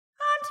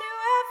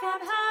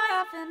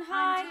effing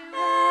high.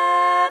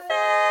 Effing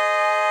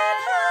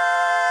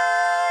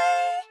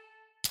high.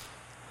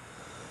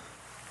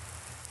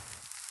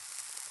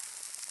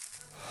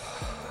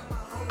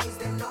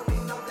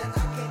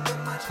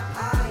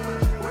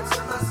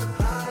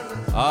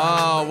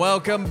 Oh,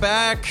 welcome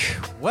back.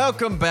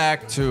 Welcome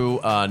back to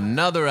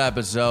another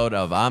episode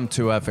of I'm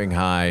Too Effing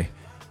High.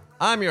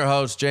 I'm your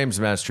host, James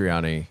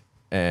Mastriani,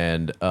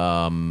 and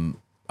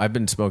I've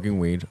been smoking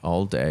weed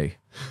all day.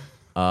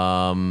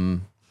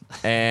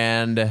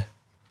 And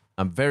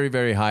I'm very,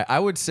 very high. I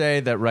would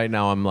say that right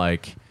now I'm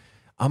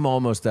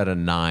almost at a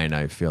 9,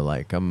 I feel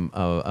like.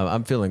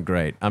 I'm feeling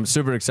great. I'm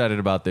super excited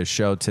about this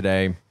show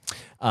today.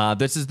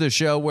 This is the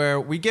show where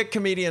we get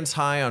comedians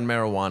high on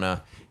marijuana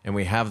and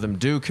we have them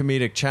do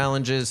comedic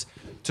challenges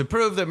to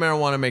prove that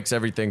marijuana makes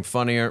everything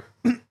funnier.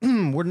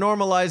 We're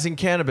normalizing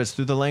cannabis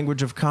through the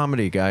language of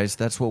comedy, guys.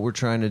 That's what we're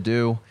trying to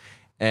do.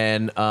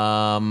 And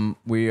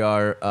we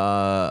have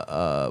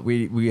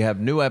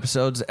new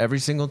episodes every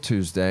single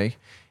Tuesday.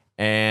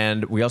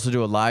 And we also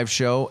do a live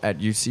show at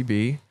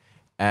UCB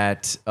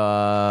at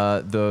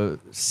the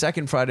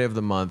second Friday of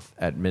the month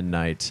at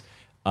midnight.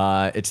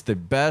 It's the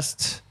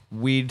best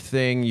weed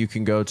thing you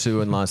can go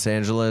to in Los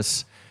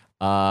Angeles.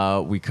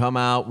 We come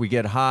out, we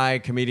get high,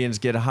 comedians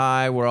get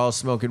high, we're all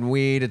smoking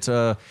weed. It's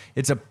a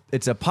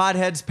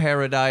pothead's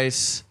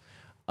paradise.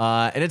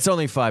 And it's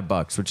only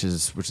 $5, which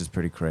is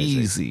pretty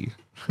crazy.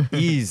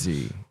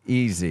 Easy.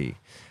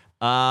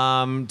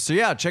 So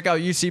yeah, check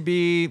out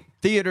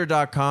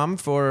UCBtheater.com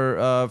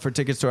for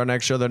tickets to our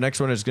next show. The next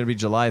one is going to be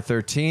July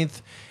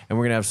 13th, and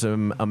we're going to have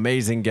some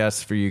amazing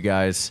guests for you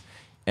guys,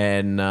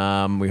 and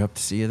we hope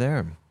to see you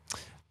there.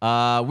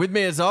 With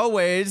me, as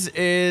always,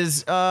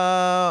 is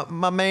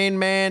my main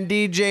man,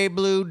 DJ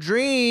Blue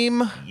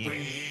Dream.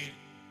 Weed,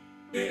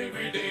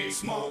 every day,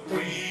 smoke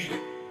weed.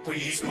 We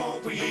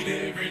smoke weed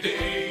every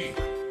day.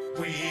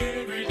 Weed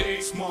every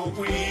day, smoke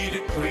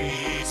weed.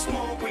 We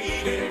smoke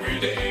weed every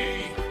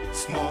day.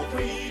 Smoke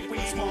weed, we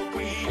smoke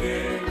weed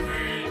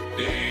every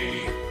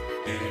day.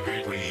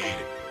 Every weed,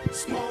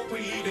 smoke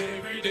weed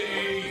every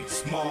day.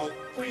 Smoke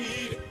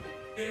weed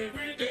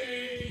every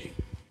day.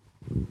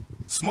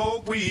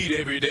 Smoke weed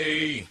every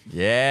day.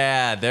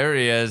 Yeah, there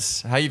he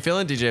is. How you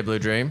feeling, DJ Blue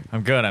Dream?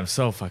 I'm good. I'm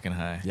so fucking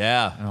high.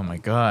 Yeah. Oh my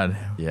god.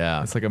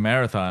 Yeah. It's like a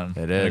marathon.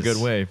 It is. In a good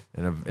way.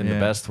 In the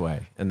best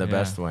way. In the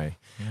best way.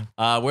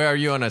 Where are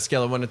you on a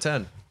scale of 1 to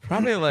 10?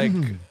 Probably like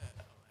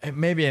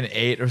maybe an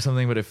 8 or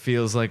something, but it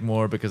feels like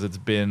more because it's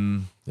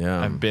been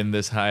I've been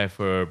this high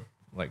for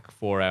like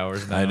 4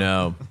 hours now. I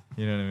know.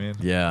 You know what I mean?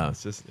 Yeah.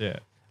 It's just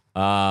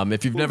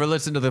If you've never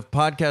listened to the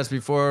podcast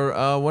before,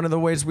 one of the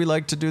ways we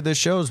like to do this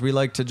show is we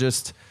like to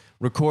just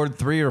record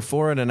 3 or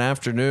 4 in an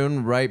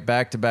afternoon, right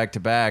back to back to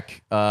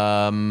back,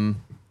 and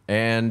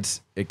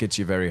it gets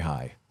you very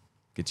high.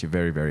 Gets you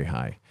very, very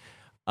high.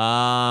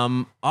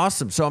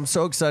 Awesome. So I'm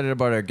so excited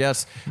about our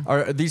guests.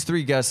 These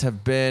 3 guests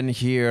have been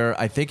here,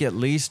 I think, at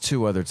least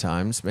 2 other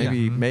times,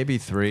 maybe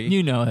 3.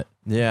 You know it.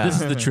 Yeah.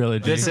 This is the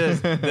trilogy. This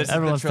is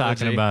Everyone's the trilogy.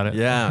 talking about it.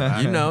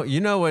 Yeah.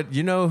 You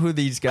know who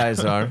these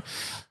guys are.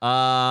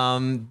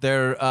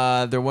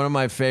 They're one of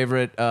my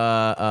favorite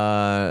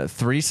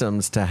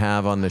threesomes to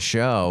have on the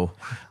show.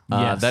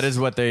 Yes. That is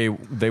what they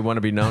want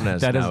to be known as.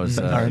 That now, is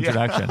our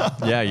introduction.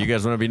 yeah, you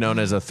guys want to be known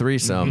as a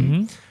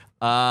threesome.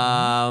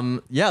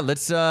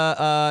 Let's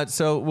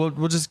so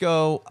we'll just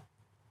go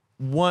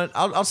one.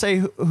 I'll say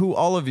who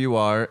all of you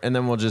are, and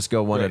then we'll just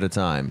go one at a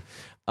time.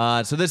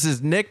 So this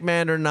is Nick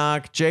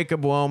Mandernock,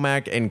 Jacob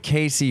Womack, and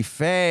Casey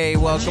Faye.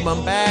 Welcome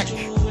them back.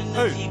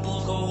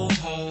 People go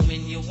home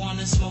and you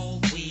wanna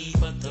smoke weed,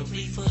 but the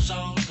reefer's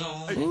all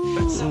gone.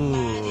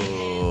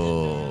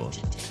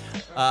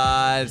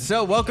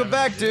 So welcome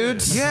back,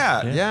 dudes.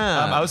 Yeah.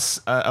 Yeah. I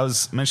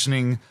was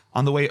mentioning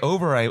on the way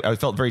over, I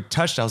felt very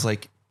touched. I was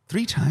like,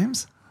 3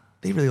 times?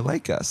 They really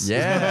like us.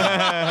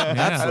 Yeah.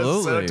 Absolutely. I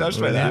was so touched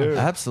by that.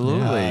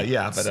 Absolutely.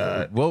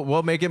 But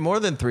we'll make it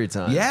more than 3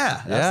 times.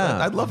 yeah,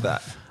 I'd love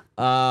that.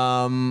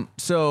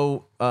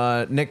 So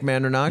Nick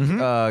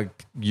Mandernock,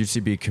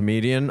 UCB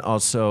comedian,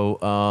 also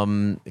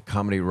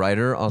comedy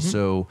writer,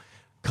 also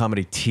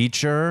comedy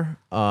teacher.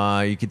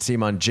 You can see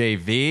him on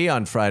JV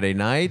on Friday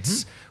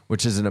nights,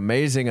 which is an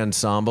amazing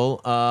ensemble.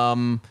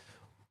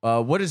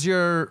 What is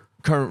your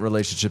current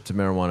relationship to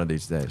marijuana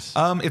these days?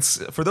 It's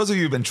for those of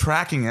you who've been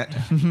tracking it.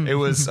 It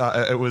was.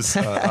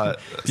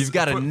 You've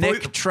got a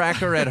Nick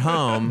tracker at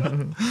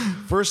home.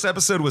 First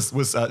episode was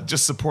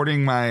just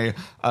supporting my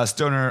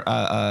stoner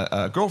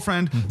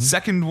girlfriend.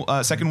 Second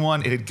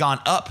one, it had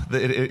gone up.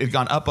 It had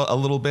gone up a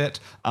little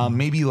bit,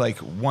 maybe like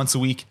once a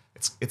week.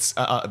 It's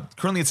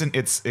currently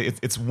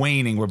it's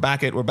waning. We're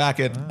back at. This is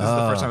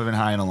the first time I've been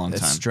high in a long time.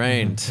 It's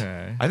strained.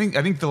 okay. I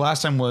think the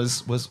last time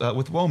was with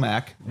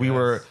Womack. We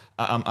were.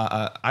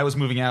 I was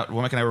moving out.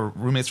 Womack and I were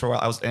roommates for a while.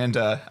 I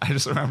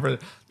just remember there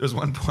was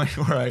one point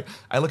where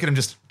I look at him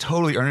just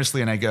totally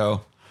earnestly and I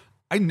go,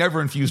 I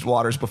never infused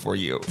waters before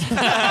you.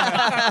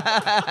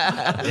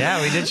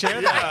 Yeah, we did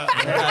share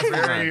that.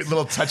 Very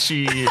little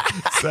touchy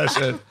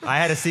session. I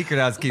had a secret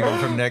I was keeping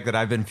from Nick that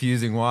I've been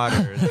fusing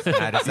waters. And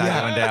I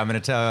decided one day I'm going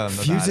to tell him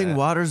about Fusing it.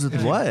 waters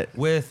with what?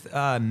 With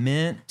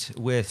mint,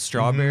 with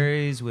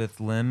strawberries, with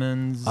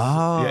lemons.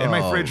 Oh, Yeah, in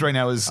my fridge right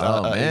now is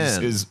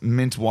man. is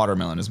mint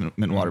watermelon. Is mint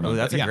watermelon. Oh,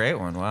 that's But a great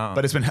one. Wow.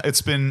 But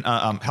it's been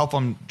helpful.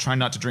 I'm trying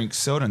not to drink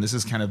soda, and this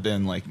has kind of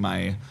been like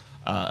my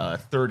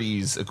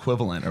 30s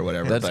equivalent or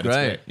whatever. That's but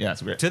great. It's Yeah,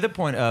 it's great. to the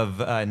point of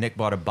Nick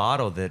bought a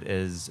bottle that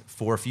is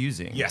for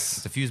fusing. Yes.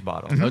 It's a fuse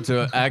bottle. Oh, it's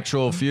an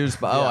actual fuse.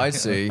 Oh, I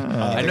see.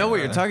 I know what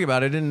you're talking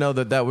about. I didn't know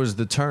that was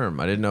the term.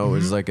 I didn't know it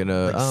was like in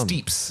a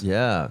steeps.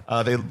 Yeah.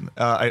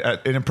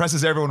 It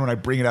impresses everyone when I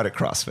bring it out at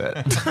CrossFit.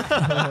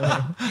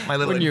 My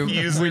little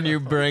infused. When you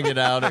bring it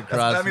out at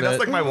CrossFit. I mean, that's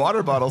like my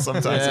water bottle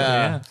sometimes.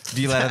 Yeah.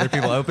 Do you let other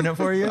people open it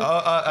for you?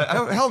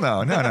 Hell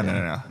no.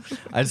 No.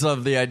 I just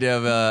love the idea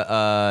of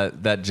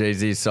that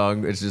Jay-Z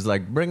song. It's just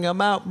like, bring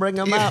them out,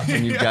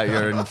 and you've got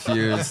your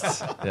infused.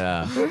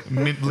 Yeah.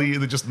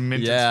 Just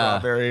minted Yeah.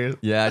 strawberry.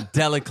 Yeah,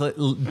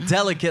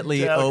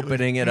 delicately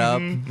opening it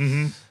up.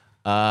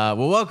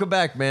 Well, welcome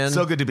back, man.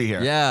 So good to be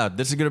here. Yeah,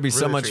 this is going to be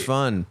so Really a much treat.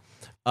 fun.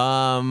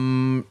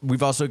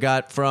 We've also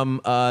got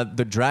from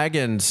the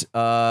Dragons,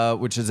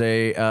 which is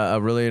a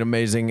really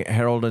amazing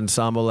herald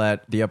ensemble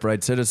at the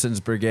Upright Citizens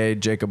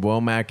Brigade. Jacob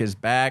Womack is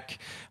back.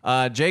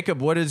 Jacob,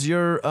 what is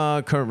your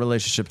current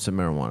relationship to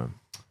marijuana?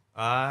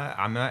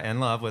 I'm not in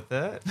love with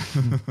it.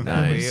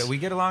 Nice. We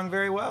get along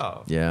very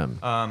well. Yeah.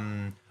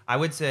 I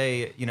would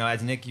say,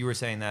 as Nick, you were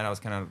saying that, I was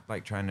kind of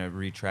like trying to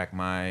retrack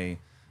my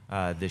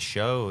the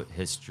show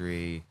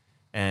history,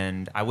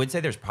 and I would say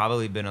there's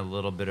probably been a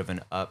little bit of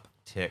an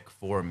uptick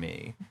for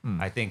me.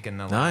 I think in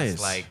the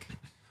Nice. last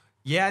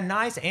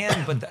nice,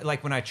 but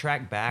like when I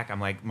track back, I'm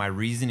like my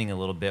reasoning a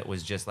little bit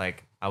was just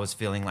like I was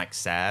feeling like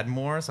sad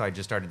more, so I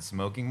just started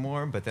smoking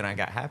more, but then I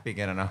got happy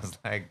again, and I was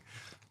like,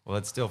 well,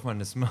 it's still fun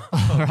to smoke.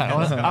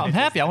 I'm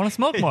happy. I want to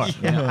smoke more.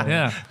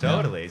 Yeah.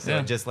 Totally. So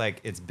Yeah. just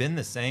like it's been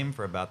the same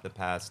for about the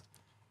past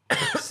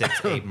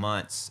 6-8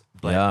 months,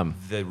 but Yeah.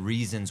 the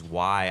reasons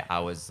why I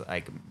was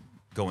like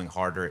going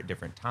harder at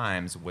different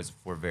times was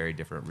for very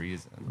different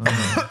reasons.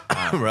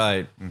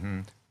 Right.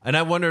 And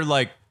I wonder,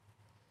 like,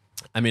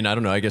 I mean, I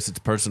don't know. I guess it's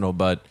personal,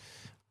 but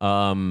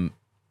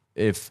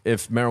if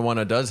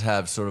marijuana does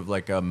have sort of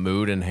like a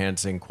mood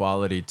enhancing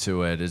quality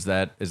to it, is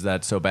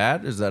that so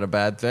bad? Is that a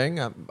bad thing?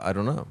 I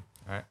don't know.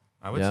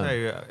 I would Yeah.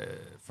 say,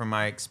 from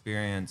my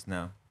experience,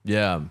 no.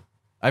 Yeah,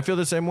 I feel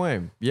the same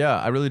way. Yeah,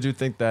 I really do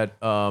think that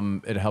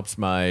it helps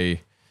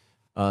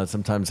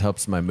sometimes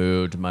helps my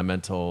mood, my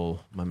mental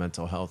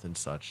health and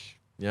such.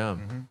 Yeah.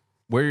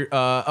 Where?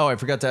 I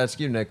forgot to ask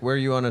you, Nick. Where are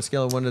you on a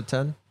scale of 1 to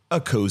 10? A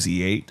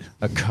cozy 8.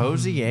 A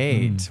cozy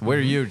 8. Where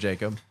are you,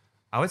 Jacob?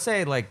 I would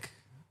say like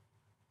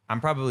I'm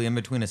probably in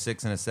between a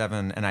 6 and a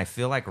 7, and I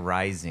feel like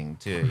rising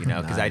too,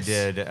 because I Nice.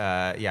 did,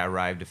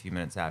 arrived a few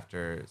minutes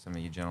after some of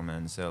you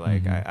gentlemen. So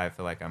like I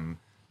feel like I'm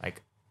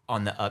like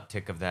on the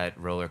uptick of that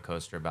roller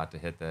coaster about to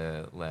hit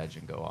the ledge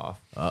and go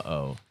off.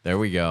 There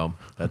we go.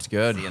 That's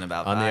good. See you in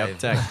about on 5.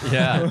 the uptick.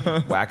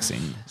 Yeah. Waxing.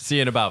 See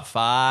you in about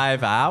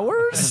 5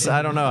 hours.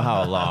 I don't know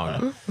how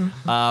long.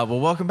 Well,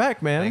 welcome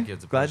back, man. Thank you.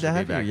 It's a Glad pleasure to be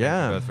have you. back.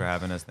 Yeah. Thank you both for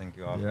having us. Thank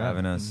you all for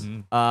having us.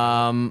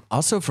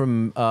 Also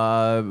from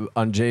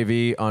on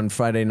JV on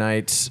Friday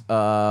nights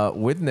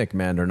with Nick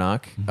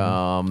Mandernock.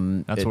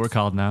 That's what we're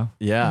called now.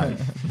 Yeah.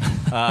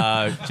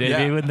 JV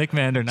yeah. with Nick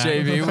Mandernock.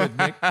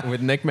 JV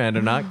with Nick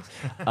Mandernock.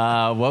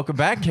 Welcome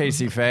back,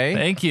 Casey Faye.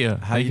 Thank you.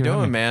 How you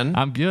doing, man?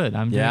 I'm good.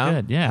 I'm doing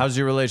good. Yeah. How's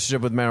your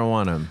relationship with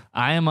marijuana?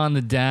 I am on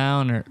the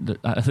downer.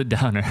 The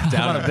downer.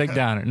 I'm on a big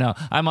downer. No,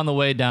 I'm on the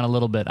way down a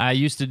little bit. I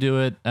used to do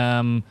it.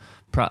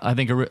 I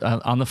think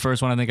on the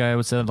first one, I think I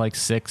would say like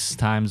 6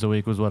 times a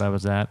week was what I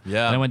was at.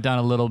 Yeah. And I went down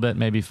a little bit,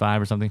 maybe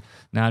 5 or something.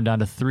 Now I'm down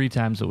to 3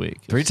 times a week.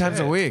 3 times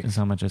a week. Is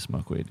how much I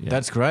smoke weed. Yeah.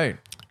 That's great.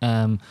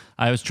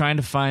 I was trying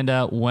to find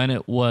out when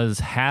it was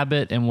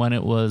habit and when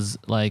it was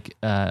like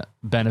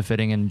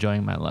benefiting and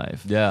enjoying my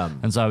life. Yeah.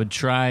 And so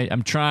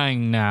I'm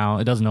trying now,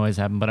 it doesn't always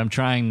happen, but I'm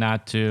trying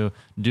not to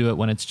do it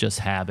when it's just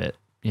habit,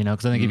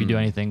 because I think if you do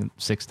anything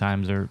 6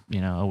 times or,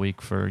 a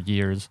week for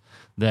years,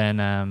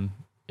 then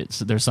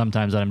there's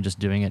sometimes that I'm just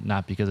doing it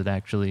not because it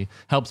actually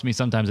helps me.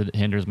 Sometimes it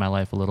hinders my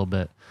life a little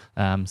bit.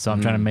 So I'm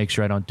trying to make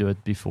sure I don't do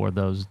it before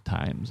those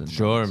times. And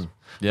Sure. those.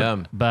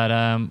 Yeah. But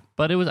I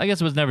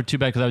guess it was never too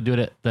bad because I would do it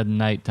at the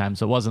night time.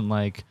 So it wasn't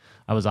like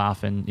I was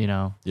often,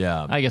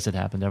 Yeah. I guess it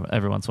happened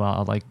every once in a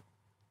while.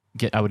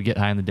 I would get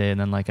high in the day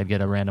and then like I'd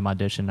get a random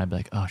audition and I'd be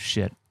like, oh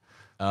shit.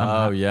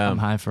 I'm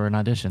high for an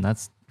audition.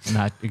 That's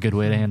not a good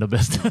way to handle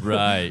business.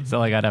 Right. So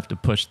like I'd have to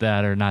push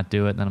that or not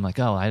do it. And then I'm like,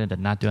 oh, I did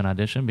not do an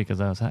audition because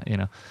I was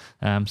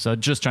high, So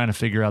just trying to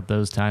figure out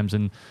those times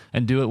and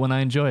do it when I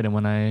enjoy it and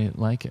when I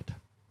like it.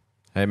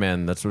 Hey,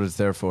 man, that's what it's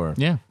there for.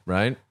 Yeah.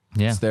 Right?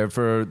 Yeah. It's there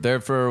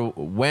for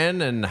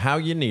when and how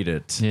you need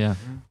it. Yeah.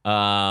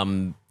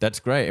 That's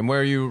great. And where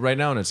are you right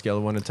now on a scale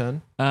of 1 to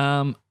 10?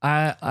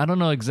 I don't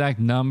know exact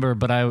number,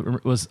 but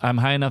I'm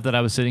high enough that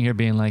I was sitting here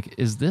being like,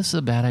 is this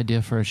a bad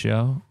idea for a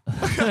show?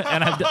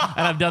 and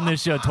I've done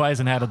this show twice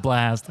and had a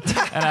blast.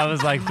 And I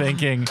was like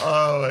thinking,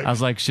 I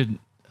was like,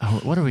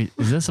 what are we?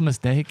 Is this a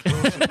mistake?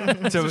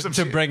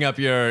 to bring up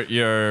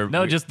your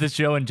No, just this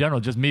show in general,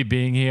 just me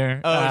being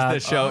here.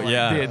 it's the show.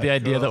 Yeah. The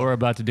idea that we're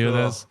about to do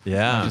this.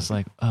 Yeah. I'm just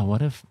like, oh,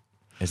 what if?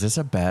 Is this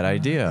a bad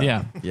idea?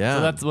 Yeah. Yeah.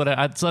 So that's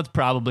what. So that's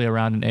probably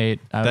around an 8.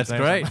 I would That's say.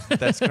 great.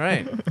 That's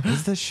great.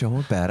 Is this show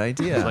a bad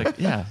idea? Like,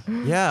 yeah.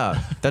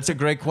 Yeah, that's a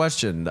great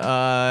question.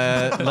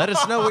 Let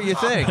us know what you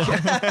think.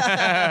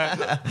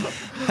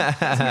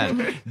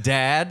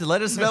 Dad,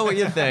 let us know what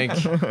you think.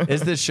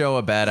 Is this show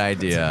a bad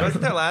idea?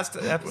 Wasn't there last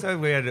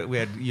episode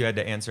you had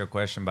to answer a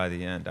question by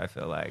the end? I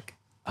feel like.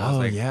 I was Oh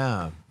like,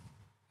 yeah.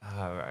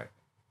 all right.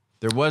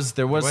 There was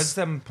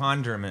some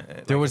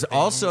ponderment. there was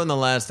also in the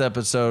last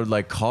episode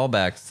like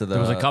callbacks to the.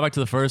 There was a callback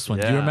to the first one.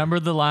 Do you Yeah. remember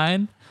the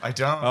line? I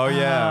don't. Oh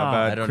yeah, I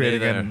about don't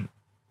creating either.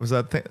 was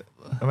that thing?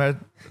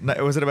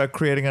 Was it about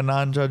creating a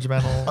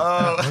non-judgmental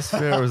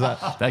atmosphere? Or was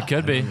that That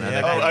could be.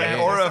 An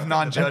aura of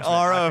non-judgment. An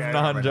aura of Okay,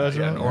 I remember that.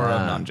 non-judgment? Yeah, an aura Yeah.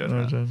 of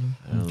non-judgment.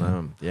 I don't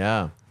know.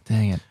 Yeah.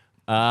 Dang it.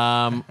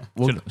 Well,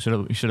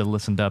 We should have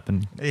listened up,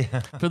 and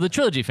for the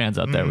trilogy fans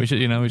out there, we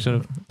should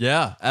have.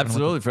 yeah,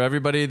 absolutely. For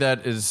everybody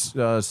that is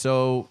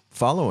so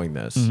following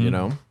this, you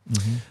know.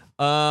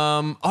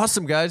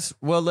 Awesome, guys.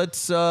 Well,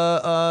 let's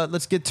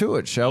get to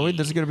it, shall we?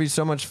 This is going to be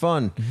so much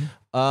fun.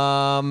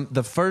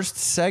 The first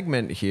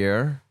segment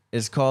here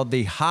is called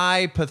the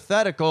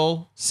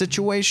hypothetical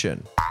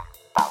situation.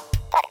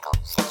 Hypothetical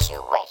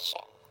situation.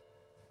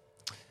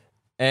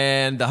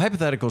 And the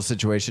hypothetical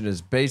situation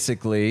is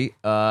basically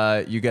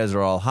you guys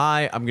are all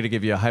high. I'm going to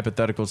give you a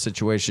hypothetical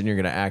situation. You're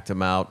going to act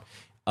them out.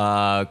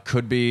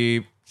 Could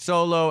be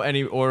solo,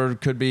 or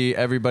could be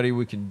everybody.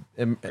 We can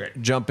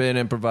jump in,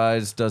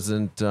 improvise.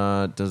 Doesn't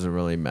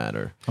really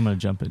matter. I'm gonna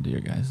jump into your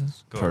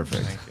guys's.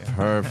 Perfect. Thank you.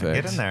 Perfect.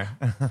 Get in there.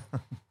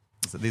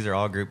 So these are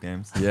all group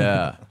games.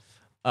 Yeah.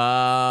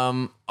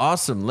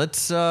 Awesome.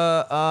 Let's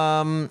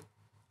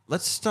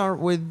start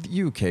with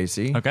you,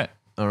 Casey. Okay.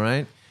 All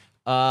right.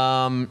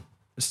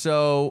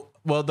 So,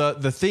 well,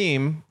 the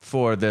theme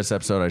for this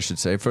episode, I should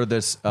say, for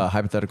this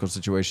hypothetical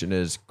situation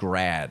is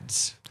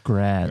grads.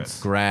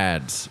 Grads. We're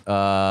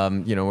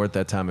at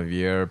that time of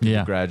year. People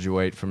Yeah.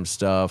 graduate from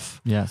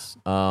stuff. Yes.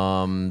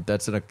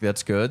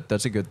 That's good.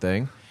 That's a good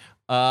thing.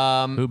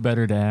 Who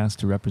better to ask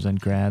to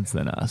represent grads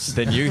than us?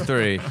 Then you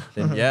three.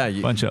 Then yeah,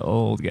 you, Bunch of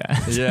old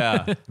guys.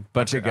 yeah,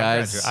 bunch of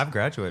guys. I've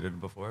graduated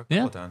before a couple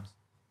Yeah. times.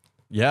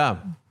 Yeah,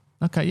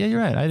 Okay. Yeah, you're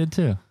right. I did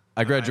too.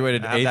 I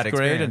graduated I have that 8th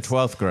grade and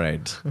experience. 12th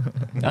grade.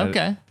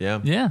 Okay. Yeah,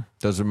 Yeah.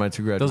 those are my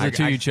two Those graduations.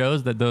 are two you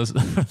chose. Those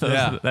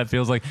Yeah. that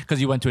feels like because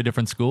you went to a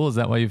different school. Is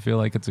that why you feel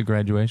like it's a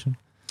graduation?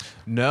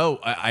 No,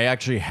 I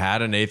actually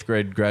had an 8th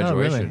grade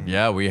graduation. really?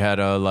 Yeah, we had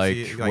a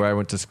See, where I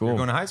went to You're school.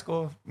 going to high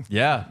school.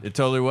 Yeah, it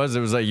totally was. It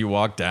was like you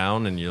walked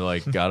down and you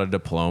like got a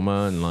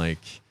diploma and like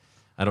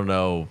I don't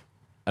know.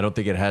 I don't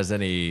think it has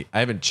any. I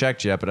haven't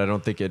checked yet, but I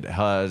don't think it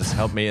has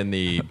helped me in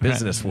the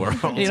business world.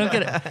 You don't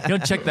get it. You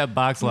don't check that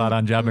box a lot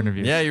on job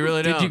interviews. Yeah, you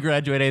really Did don't. you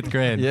graduate 8th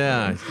grade?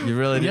 Yeah, you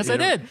really. Yes, you I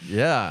know- did.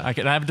 Yeah. I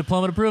have a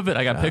diploma to prove it.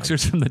 I got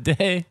pictures from the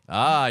day.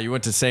 You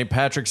went to St.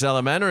 Patrick's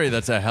Elementary.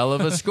 That's a hell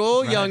of a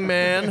school, young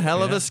man.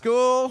 Hell of a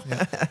school.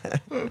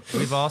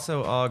 We've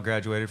also all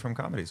graduated from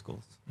comedy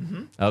schools.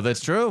 Oh, that's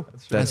true.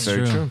 That's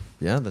very true. true.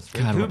 Yeah, that's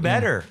very God, true. Who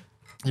better?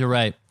 You're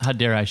right. How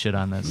dare I shit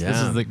on this? This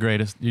Yeah. is the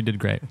greatest. You did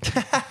great.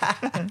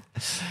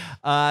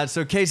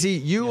 So Casey,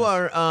 you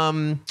are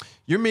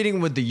you're meeting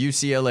with the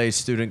UCLA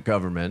student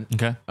government.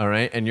 Okay. All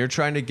right, and you're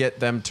trying to get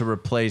them to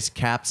replace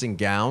caps and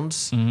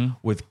gowns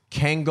with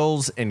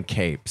Kangles and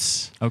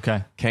capes.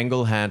 Okay.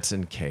 Kangle hats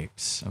and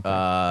capes.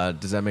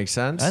 Does that make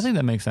sense? I think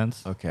that makes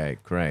sense. Okay,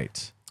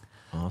 great.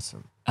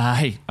 Awesome.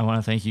 Hey, I want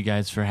to thank you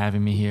guys for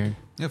having me here.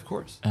 Yeah, of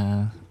course.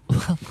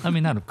 Well, I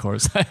mean, not of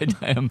course. I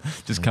am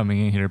just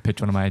coming in here to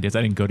pitch one of my ideas.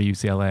 I didn't go to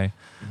UCLA.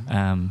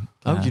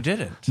 You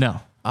didn't? No.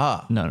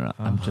 Ah. No.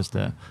 I'm just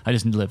I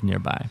just live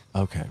nearby.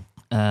 Okay.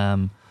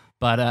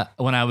 But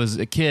when I was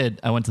a kid,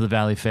 I went to the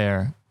Valley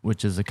Fair,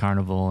 which is a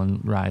carnival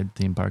and ride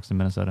theme parks in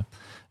Minnesota,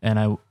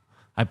 and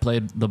I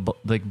played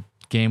the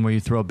game where you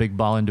throw a big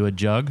ball into a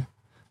jug,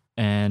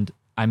 and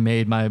I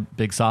made my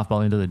big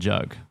softball into the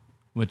jug,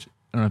 which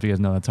I don't know if you guys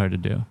know that's hard to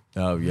do.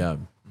 Oh yeah.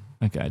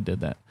 Okay, I did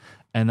that,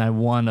 and I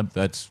won a.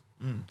 That's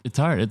It's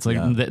hard. It's like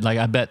Yeah. like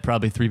I bet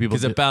probably 3 people.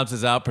 because it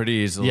bounces out pretty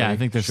easily. Yeah, I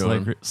think they're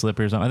Sure.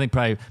 slippery or something. I think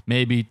probably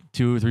maybe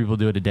 2 or 3 people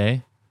do it a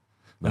day,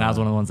 and I was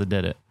one of the ones that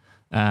did it.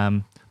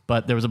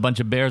 But there was a bunch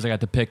of bears. I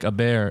got to pick a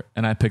bear,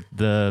 and I picked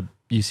the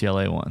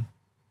UCLA one.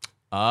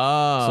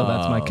 Oh. So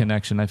that's my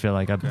connection. I feel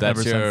like I've That's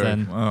ever your-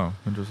 since then. Oh,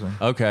 interesting.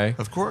 Okay.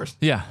 Of course.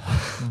 Yeah,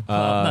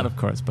 well, not of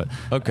course, but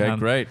Okay,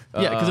 great.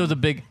 Yeah, because it was a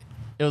big.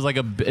 It was like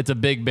it's a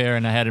big bear,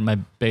 and I had it in my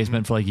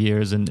basement for like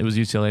years, and it was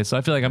UCLA. So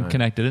I feel like I'm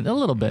connected a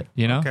little bit,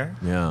 you know. Okay.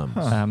 Yeah.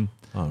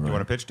 All You right.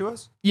 want to pitch to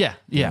us? Yeah.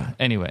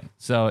 Anyway,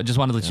 so I just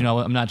wanted to let you know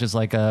I'm not just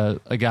like a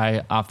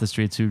guy off the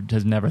streets who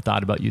has never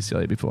thought about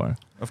UCLA before.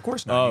 Of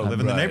course not. You live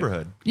in the right.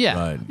 neighborhood. Yeah.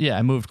 Right. Yeah.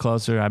 I moved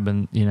closer. I've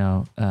been,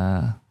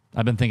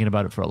 I've been thinking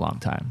about it for a long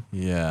time.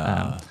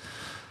 Yeah.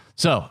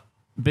 So,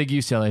 big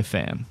UCLA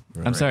fan.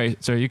 I'm Right. sorry.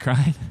 So, are you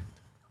crying?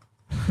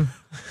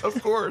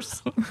 Of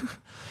course.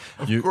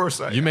 You, course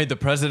I you am. made the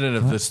president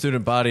of the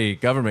student body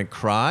government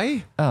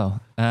cry? Oh,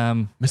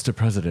 Mr.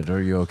 President,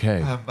 are you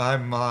okay?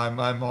 I'm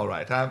all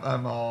right.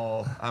 I'm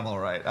all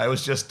right. I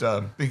was just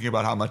thinking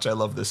about how much I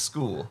love this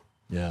school.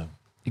 Yeah.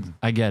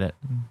 I get it.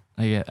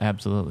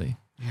 Absolutely.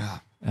 Yeah.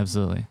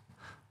 Absolutely.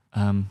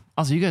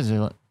 Also, you guys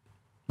are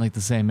like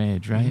the same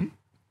age, right?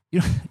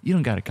 You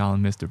don't got to call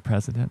him Mr.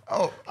 President.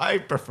 Oh, I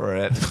prefer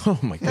it. Oh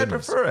my I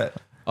goodness. prefer it.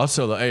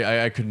 Also,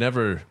 I could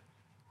never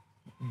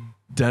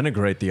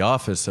denigrate the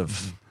office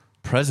of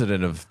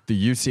president of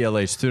the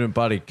UCLA Student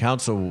Body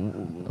Council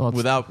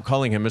without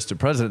calling him Mr.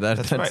 President.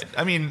 That's right.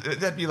 I mean,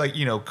 that'd be like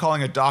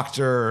calling a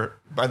doctor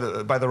by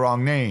the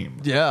wrong name.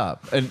 Yeah,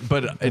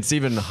 but it's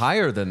even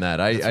higher than that.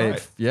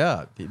 right.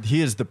 Yeah,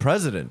 he is the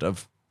president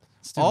of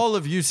all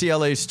of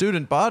UCLA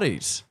student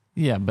bodies.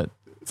 Yeah, but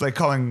It's like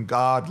calling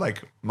God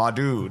like my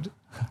dude.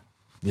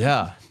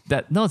 Yeah,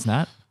 no, it's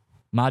not.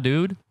 My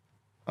dude.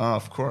 Oh,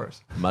 of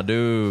course. my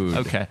dude.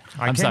 Okay.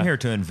 I I'm came sorry. here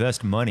to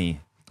invest money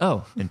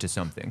Oh, into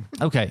something.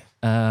 okay.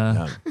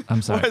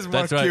 I'm sorry.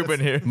 That's right. Cuban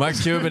here? Mark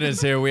Cuban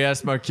is here. We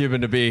asked Mark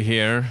Cuban to be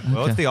here.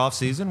 Well, it's the off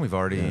season. We've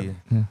already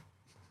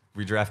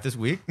redraft this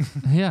week.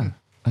 Yeah.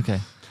 Okay.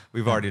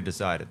 We've already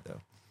decided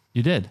though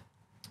You did.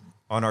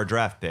 on our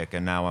draft pick,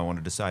 and now I want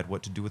to decide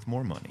what to do with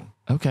more money.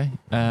 Okay.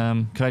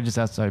 Could I just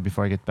ask, sorry,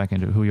 before I get back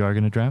into who you are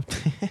going to draft?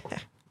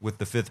 With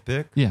the 5th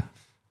pick, Yeah.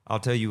 I'll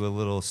tell you a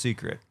little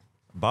secret.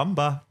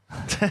 Bamba.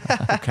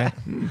 Okay.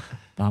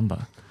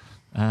 Bamba.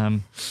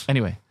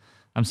 Anyway,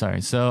 I'm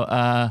sorry. So,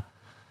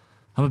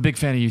 I'm a big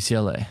fan of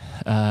UCLA.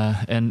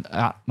 And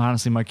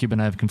honestly, Mark Cuban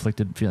and I have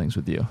conflicted feelings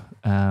with you.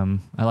 I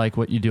like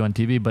what you do on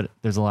TV, but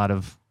there's a lot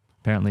of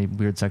apparently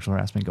weird sexual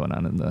harassment going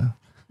on in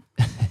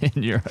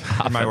your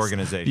office. In my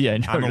organization. Yeah,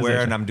 in your I'm aware,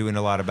 organization. and I'm doing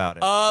a lot about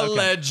it.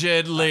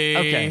 Allegedly.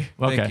 Okay.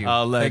 Thank Okay. you.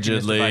 Allegedly. Thank you,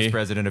 Mr. Vice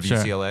President of Sure.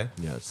 UCLA.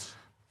 Yes.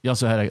 You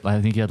also had,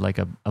 I think you had like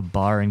a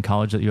bar in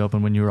college that you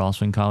opened when you were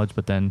also in college,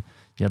 but then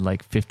you had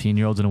like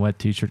 15-year-olds in a wet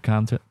t-shirt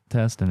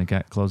contest and it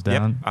got closed Yep,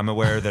 down. I'm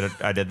aware that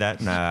I did that,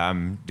 and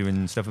I'm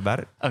doing stuff about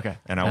it. Okay.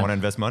 And I want to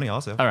invest money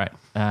also. All right.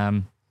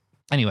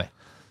 Anyway,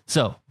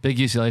 so big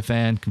UCLA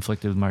fan,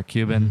 conflicted with Mark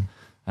Cuban.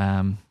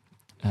 And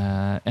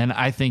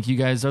I think you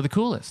guys are the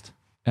coolest.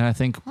 And I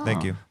think,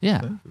 Thank you.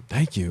 yeah,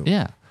 Thank you.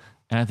 yeah.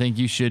 And I think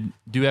you should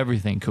do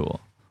everything cool.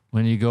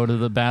 When you go to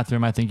the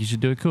bathroom, I think you should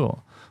do it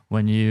cool.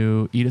 When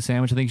you eat a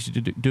sandwich, I think you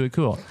should do it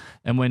cool.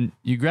 And when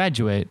you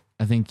graduate,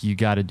 I think you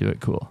got to do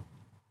it cool.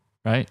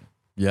 Right?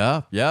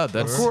 Yeah.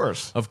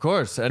 That's Of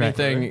course.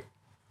 Anything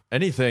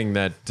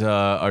that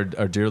our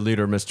dear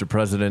leader, Mr.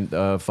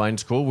 President,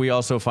 finds cool, we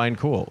also find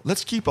cool.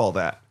 Let's keep all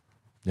that.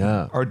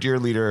 Yeah. Our dear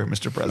leader,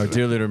 Mr. Our President.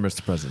 dear leader,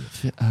 Mr.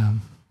 President.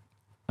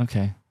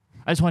 Okay.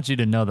 I just want you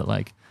to know that,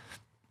 like,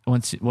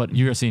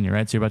 you're a senior,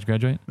 right? So you're about to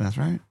graduate? That's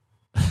right.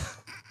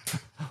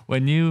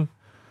 When you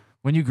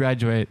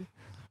graduate,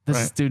 this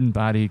Right. student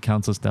body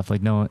council stuff,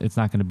 like, no, it's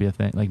not going to be a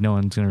thing. Like, no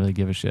one's going to really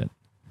give a shit.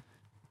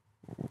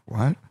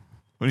 What?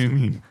 What do you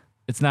mean?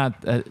 It's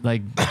not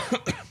like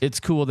it's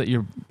cool that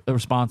you're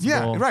responsible.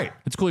 Yeah, right.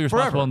 It's cool you're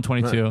responsible Forever.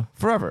 in 22.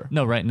 Forever.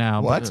 No, right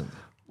now. What? But,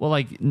 well,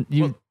 like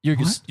you're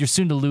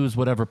soon to lose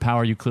whatever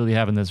power you clearly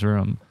have in this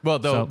room. Well,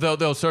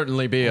 there'll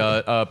certainly be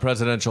a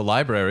presidential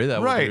library that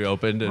will Right. be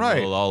opened, and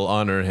Right. we'll all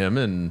honor him.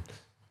 And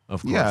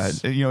of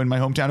course, Yeah, in my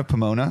hometown of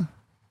Pomona.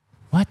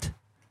 What?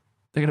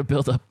 They're gonna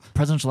build a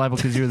presidential library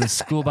because you're the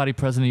school body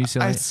president of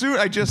UCLA.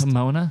 I just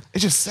Pomona. it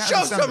just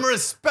show some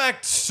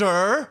respect,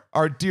 sir.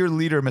 Our dear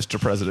leader, Mr.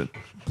 President,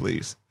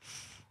 please.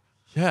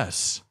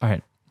 Yes. All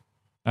right.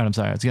 I'm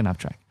sorry. It's getting off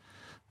track.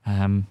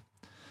 I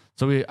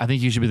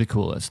think you should be the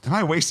coolest. Am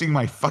I wasting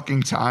my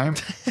fucking time?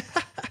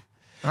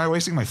 Am I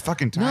wasting my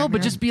fucking time? No,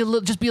 but here? just be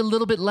a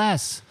little bit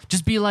less.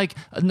 Just be like,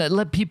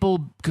 let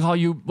people call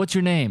you. What's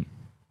your name?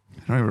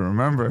 I don't even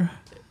remember.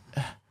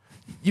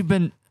 You've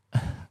been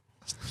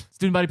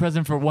student body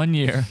president for 1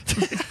 year,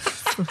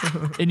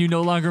 and you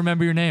no longer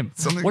remember your name.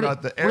 Something What-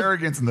 about the what-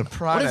 arrogance and the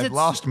pride. is I've it-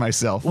 lost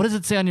myself. What does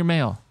it say on your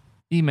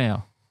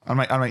email? On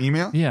my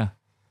email? Yeah.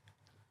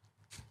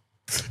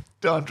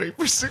 Don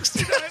Draper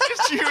 69 at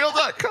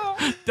gmail.com.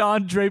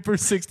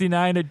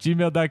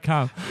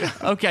 DonDraper69@gmail.com.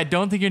 Okay, I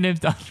don't think your name's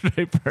Don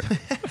Draper.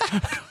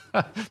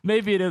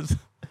 Maybe it is,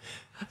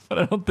 but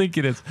I don't think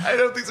it is. I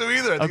don't think so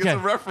either. I think Okay. it's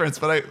a reference,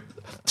 but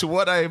to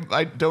what I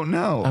don't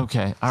know.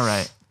 Okay. All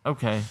right.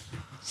 Okay.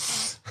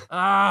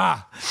 All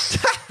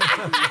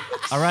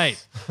right.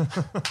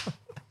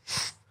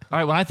 All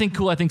right. When I think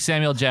cool, I think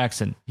Samuel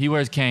Jackson. He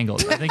wears Kangol.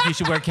 I think you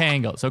should wear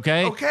Kangol.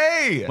 Okay.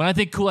 Okay. When I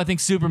think cool, I think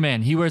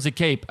Superman. He wears a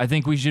cape. I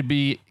think we should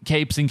be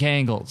capes and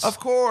Kangles. Of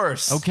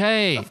course.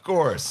 Okay. Of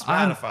course.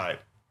 Ratified.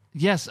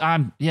 Yes,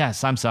 I'm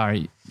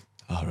sorry.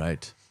 All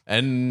right.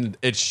 And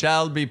it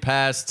shall be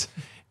passed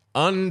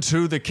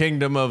unto the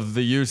kingdom of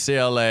the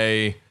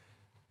UCLA.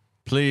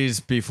 Please,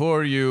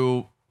 before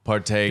you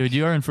partake. Dude,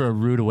 you are in for a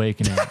rude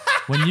awakening.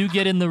 When you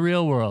get in the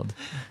real world,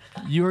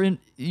 you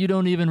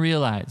don't even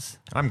realize.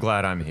 I'm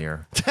glad I'm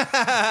here.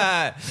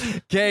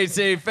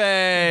 Casey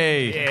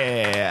Faye.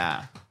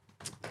 Yeah.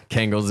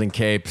 Kangles and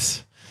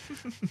capes.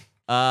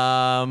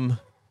 Awesome.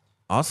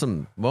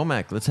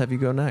 Womack, let's have you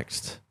go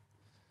next.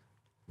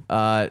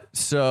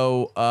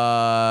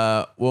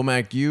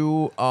 Womack,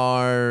 you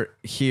are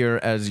here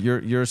as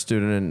you're a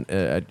student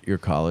at your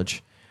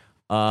college.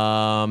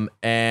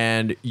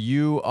 And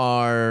you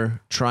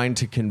are trying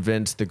to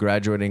convince the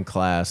graduating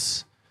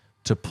class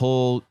to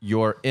pull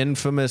your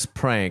infamous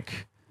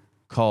prank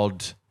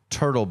called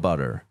turtle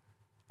butter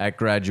at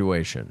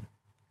graduation.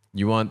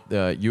 You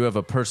have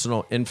a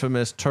personal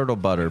infamous turtle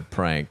butter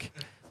prank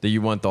that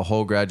you want the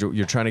whole graduate.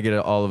 You're trying to get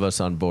all of us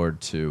on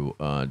board to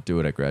do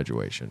it at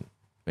graduation.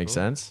 Make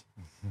sense?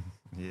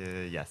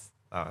 Yeah, yes.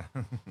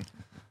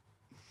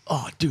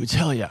 Oh, dudes,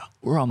 hell yeah.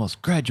 We're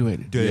almost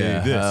graduated.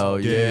 Hell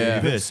yeah.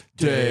 Davis.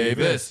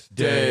 Davis.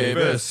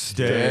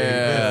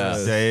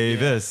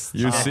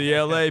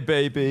 UCLA,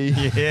 baby.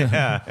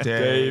 Yeah.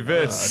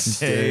 Davis.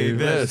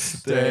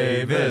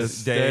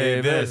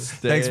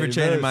 Thanks for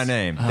changing my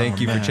name. Thank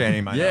you for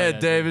changing my name. Yeah,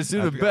 Davis,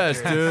 you're the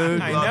best, dude.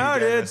 I know,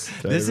 dude.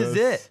 This is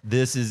it.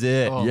 This is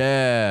it. Oh.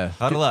 Yeah.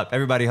 Huddle up.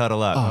 Everybody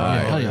huddle up. Oh, All yeah,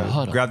 right. hell yeah,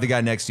 huddle. Grab the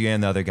guy next to you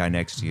and the other guy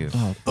next to you.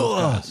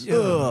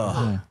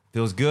 Yeah.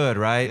 Feels good,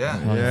 right? Yeah.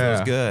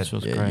 Feels good. This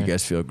feels Yeah, great. you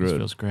guys feel This good.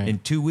 feels great. In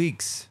 2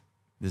 weeks,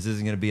 this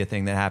isn't going to be a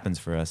thing that happens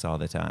for us all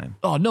the time.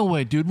 Oh, no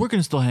way, dude. We're going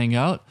to still hang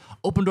out.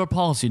 Open door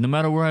policy. No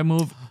matter where I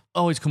move,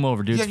 always come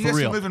over, dude. Yeah, It's you for guys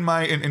real. can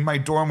live in my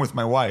dorm with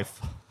my wife.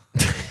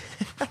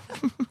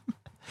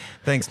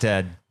 Thanks,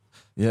 Ted.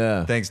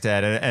 Yeah. Thanks,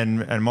 Ted.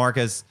 And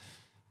Marcus,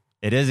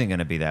 it isn't going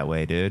to be that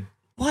way, dude.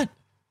 What?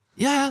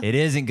 Yeah. It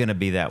isn't going to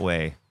be that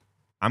way.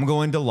 I'm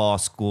going to law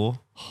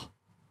school.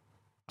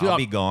 Dude, I'll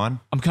be gone.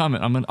 I'm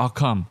coming. I'll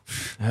come.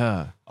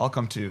 Yeah. I'll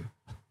come too.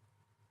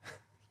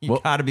 You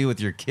got to be with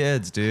your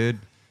kids, dude.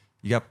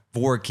 You got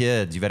 4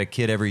 kids. You've had a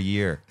kid every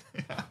year.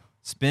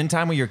 Spend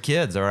time with your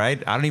kids, all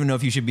right? I don't even know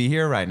if you should be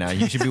here right now.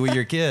 You should be with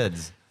your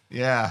kids.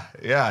 Yeah,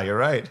 you're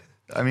right.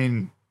 I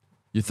mean,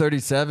 You're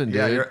 37, dude.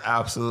 yeah, you're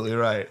absolutely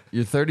right.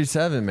 You're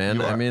 37, man.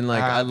 You I are. mean,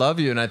 like, I love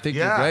you, and I think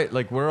you're Yeah. great.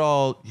 Like, we're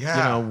all,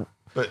 Yeah.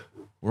 But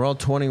we're all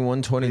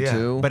 21,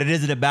 22. But it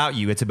isn't about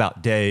you. It's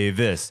about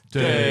Davis.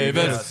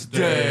 Davis.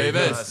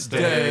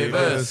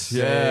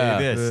 Yeah.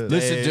 Davis.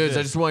 Listen, dudes,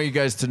 I just want you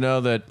guys to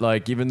know that,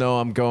 like, even though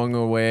I'm going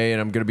away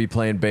and I'm going to be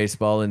playing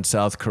baseball in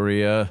South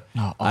Korea,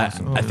 Oh,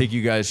 awesome. I think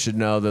you guys should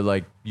know that,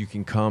 like, you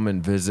can come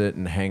and visit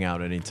and hang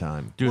out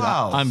anytime. Dude,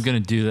 Wow. I'm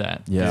going to do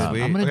that. Yeah.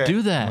 Sweet. I'm going to Okay.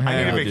 do that. I need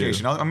Yeah, a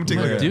vacation. I'm gonna take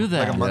I'm gonna like, do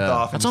that. like a month Yeah.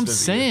 off. That's and what I'm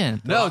just visit you.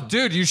 saying. No,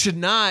 dude, you should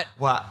not.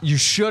 What? You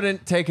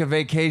shouldn't take a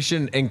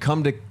vacation and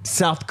come to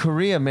South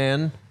Korea,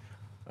 man.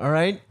 All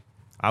right?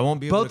 I won't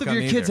be able Both to of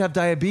come your kids either. have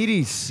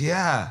diabetes.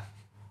 Yeah.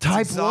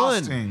 Type It's 1.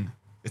 exhausting.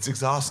 It's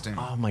exhausting.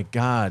 Oh, my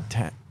God.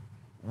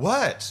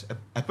 What?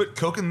 I put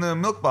Coke in the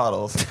milk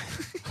bottles.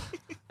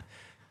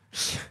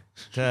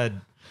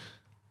 Ted,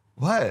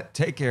 What?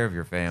 take care of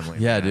your family.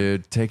 Yeah, man.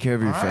 dude. Take care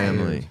of your All right.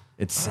 family.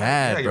 It's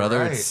sad, Yeah, you're brother.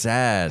 right. It's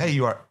sad. Hey,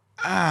 you are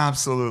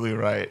absolutely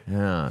right.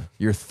 Yeah.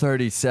 You're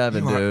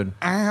 37, You dude. are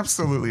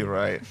absolutely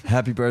right.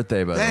 Happy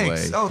birthday, by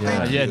Thanks. the way. Oh,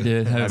 thank you. Yeah,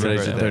 dude. Happy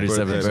Congratulations, birthday.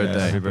 37th birthday.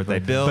 Happy birthday,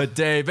 Bill. But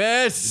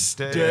Davis.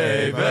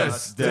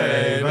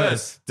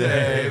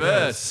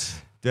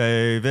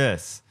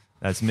 Davis.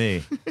 That's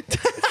me.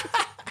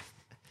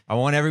 I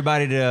want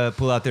everybody to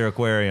pull out their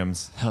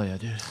aquariums. Hell yeah,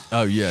 dude.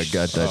 Oh, yeah.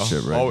 Got that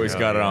shit right. Always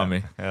got it on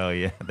me. Hell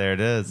yeah, there it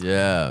is.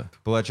 Yeah.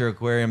 Pull out your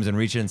aquariums and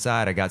reach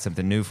inside. I got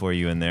something new for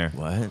you in there.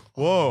 What?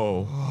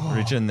 Whoa.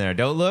 Reach in there.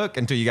 Don't look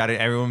until you got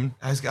it. Everyone,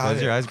 I just got close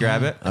it. your eyes,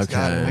 grab it. I Okay.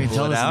 can Pull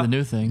tell it this is out. the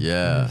new thing.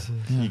 Yeah.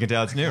 You can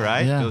tell it's new,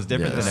 right? Yeah. Feels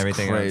different Yeah, than it's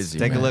everything crazy,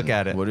 else. Take a man. look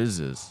at it. What is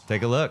this?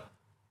 Take a look.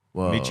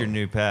 Whoa. Meet your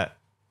new pet.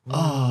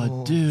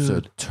 Oh, dude. It's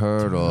a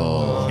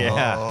turtle.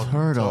 Yeah.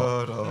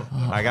 Turtle.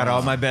 I got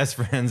all my best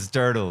friends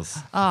turtles.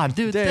 Ah,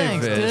 dude,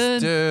 thanks,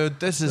 Davis, dude.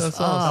 this is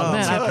Oh,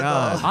 man.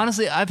 God.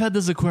 Honestly, I've had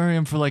this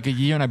aquarium for like a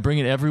year and I bring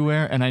it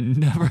everywhere and I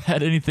never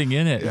had anything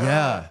in it.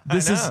 Yeah.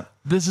 This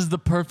is the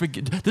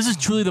perfect. This is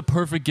truly the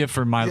perfect gift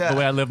for Yeah, the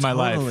way I live my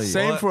totally. life.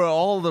 Same for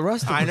all the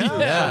rest of I us. know.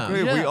 Yeah.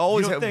 Great. Yeah. We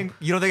always You don't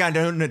have. think I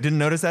didn't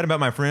notice that about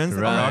my friends?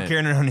 That Right. are all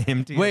carrying around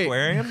empty Wait.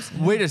 aquariums?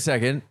 Wait a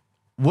second.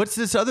 What's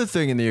this other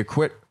thing in the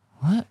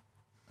What?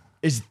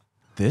 Is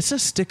this a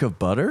stick of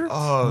butter?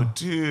 Oh,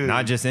 dude.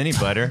 Not just any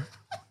butter.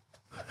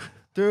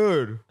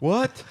 Dude,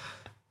 what?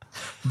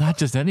 Not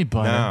just any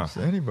butter.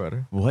 No. Anybody?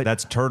 What?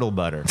 That's turtle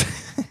butter.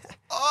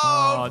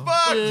 Oh,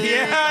 fuck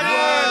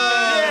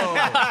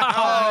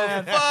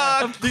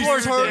Of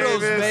course,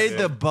 turtles made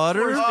the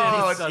butter.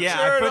 Oh, Yeah,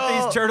 I put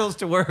these turtles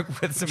to work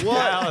with some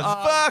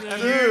cows. Fuck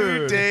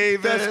you,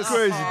 Davis. That's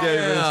crazy,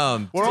 Davis.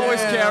 Damn. We're always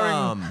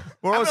Damn.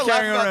 We're always I'm gonna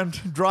carrying laugh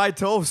around dry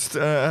toast.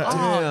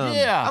 Damn.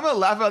 Yeah. I'm gonna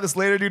laugh about this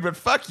later, dude, but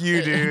fuck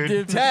you, dude.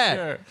 Dude, for Ted.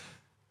 sure.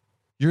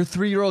 Your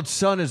 3-year-old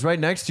son is right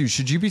next to you.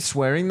 Should you be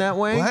swearing that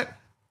way? What?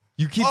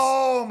 You keep.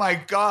 Oh my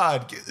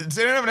God! Does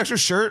anyone have an extra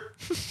shirt?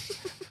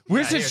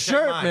 Where's his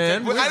shirt,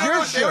 man? Where's I don't your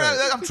know. shirt?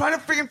 I'm trying to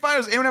freaking find.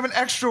 Does anyone have an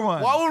extra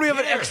one? Why would we have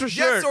an extra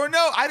shirt? Yes or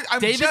no? I'm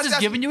Davis just is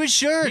asking- giving you his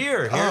shirt.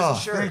 Here's Oh, a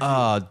shirt.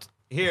 thank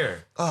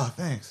Here. Oh,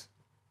 thanks.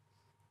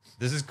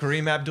 This is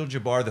Kareem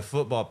Abdul-Jabbar, the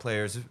football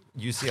player's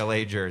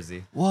UCLA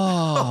jersey.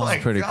 Whoa. Oh my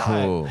Pretty God.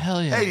 cool.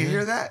 Hell yeah. Hey, you dude.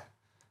 hear that?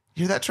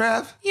 You hear that,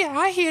 Trav? Yeah,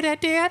 I hear that,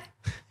 Dad.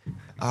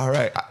 All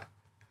right.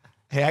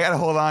 Hey, I gotta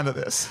hold on to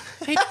this.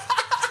 Hey,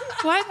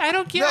 what? I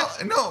don't get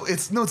No,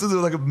 it's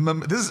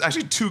like this is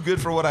actually too good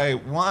for what I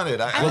wanted.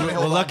 I'm gonna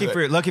hold on lucky to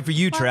it. for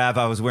you, Trav,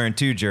 I was wearing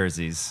 2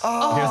 jerseys.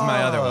 Oh. Here's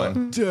my other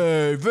one.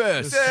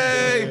 Davis.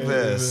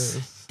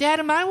 Davis. Dad,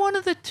 am I one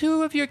of the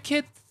 2 of your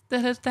kids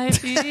that has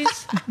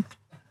diabetes?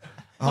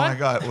 Oh my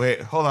God!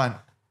 Wait, hold on.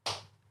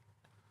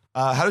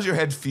 How does your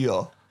head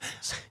feel?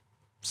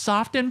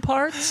 Soft in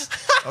parts?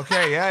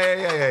 Okay,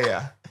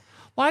 yeah.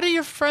 Why do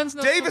your friends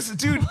know? Davis,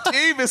 dude,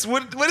 Davis,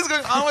 what is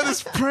going on with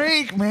this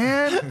prank,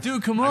 man?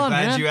 Dude, come on,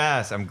 Glad man. you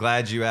asked. I'm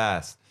glad you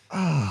asked.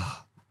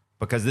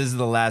 Because this is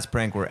the last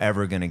prank we're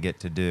ever gonna get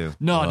to do.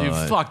 No,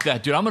 dude, fuck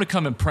that, dude. I'm gonna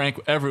come and prank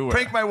everywhere.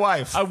 Prank my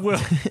wife. I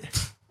will.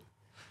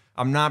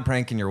 I'm not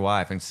pranking your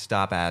wife, and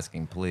stop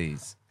asking,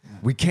 please.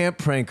 We can't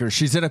prank her.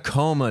 She's in a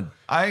coma.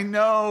 I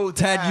know,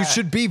 Ted, you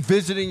should be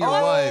visiting your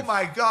Oh wife.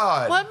 my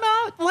God! What,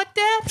 Mom? What,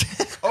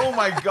 Dad? Oh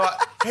my God!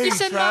 Hey, He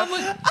said Trav. Mom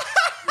was.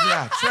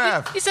 Yeah,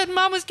 Trav. He said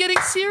Mom was getting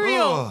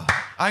cereal. Oh,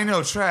 I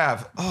know,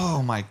 Trav.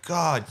 Oh my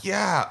God,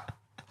 yeah.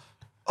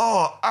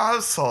 Oh,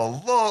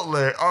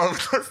 absolutely. Oh,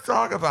 let's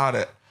talk about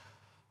it.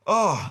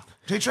 Oh,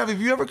 hey, Trav,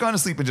 have you ever gone to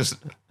sleep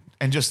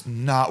and just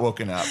not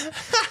woken up?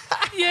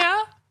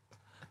 Yeah.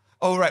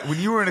 Oh, right. When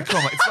you were in a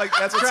coma, it's like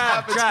that's what's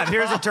happened. Trav,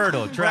 here's a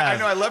turtle. Trav, Right, I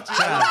know. I left you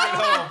at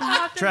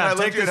home. Trav,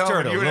 left take you at this home when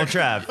turtle. you were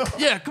Little in- Trav.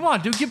 Yeah, come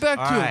on, dude. Get back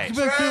to right. it.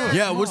 Get back to it.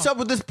 Yeah, what's up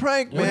with this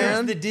prank, Well, here's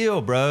man? the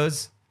deal,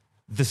 bros.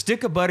 The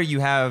stick of butter you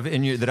have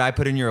in your that I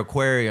put in your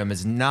aquarium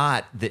is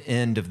not the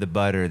end of the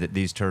butter that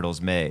these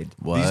turtles made.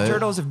 What? These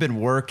turtles have been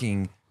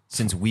working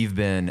since we've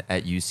been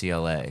at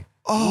UCLA.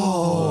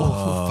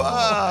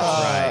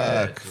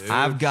 Fuck.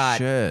 I've got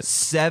shit.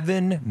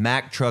 7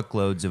 Mack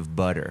truckloads of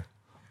butter.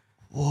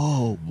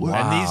 Whoa.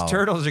 And these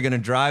turtles are going to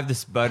drive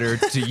this butter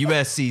to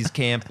USC's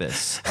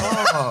campus.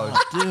 Oh,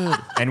 Dude.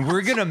 And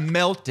we're going to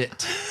melt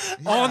it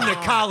on the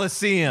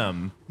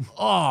Coliseum.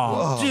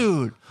 Oh,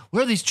 dude.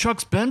 Where have these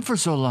trucks been for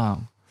so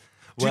long?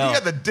 dude, Well- you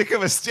got the dick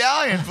of a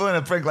stallion pulling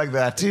a prank like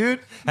that, dude.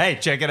 Hey,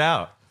 check it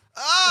out.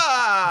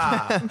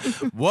 Ah,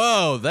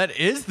 Whoa, that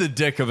is the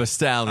dick of a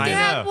stallion. I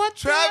Dad, know. what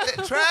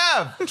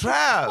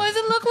Trav. Why does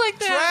it look like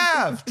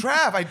that?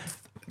 Trav.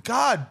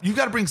 God, you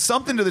got to bring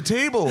something to the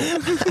table.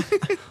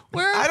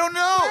 Where? I don't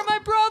know. Where are my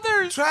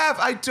brothers? Trav,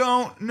 I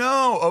don't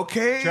know.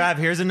 Okay. Trav,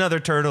 here's another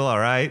turtle, all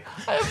right?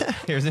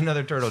 Here's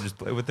another turtle. Just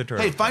play with the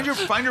turtle. Hey, find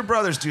your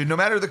brothers, dude. No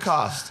matter the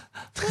cost.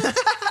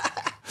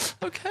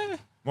 Okay.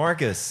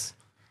 Marcus,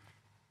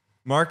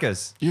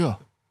 Yeah.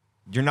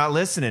 you're not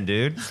listening,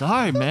 dude.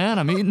 Sorry, man.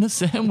 I'm eating the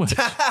sandwich.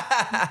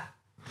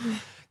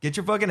 Get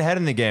your fucking head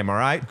in the game, all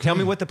right? Tell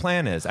me what the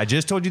plan is. I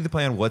just told you the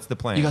plan. What's the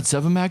plan? You got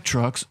 7 Mack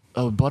trucks,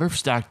 butter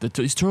stacked that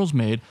these turtles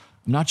made.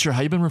 I'm not sure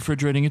how you've been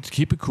refrigerating it to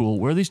keep it cool,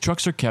 where these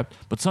trucks are kept,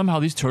 but somehow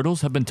these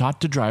turtles have been taught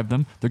to drive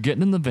them. They're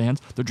getting in the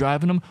vans. They're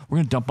driving them. We're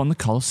going to dump on the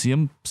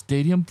Coliseum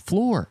Stadium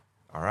floor.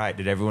 All right.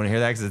 Did everyone hear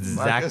that? Because it's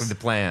exactly Marcus? the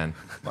plan.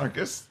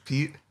 Marcus,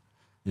 Pete,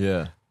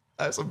 Yeah.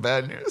 I have some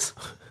bad news.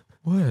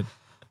 What?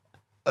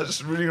 I was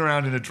just rooting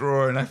around in a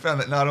drawer and I found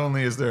that not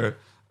only is there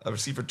a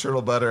receipt for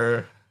turtle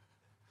butter,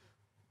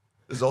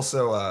 there's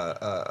also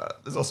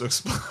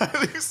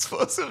highly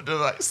explosive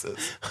devices.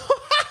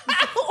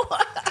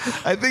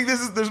 I think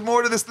there's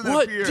more to this than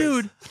What, it appears.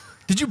 dude?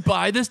 Did you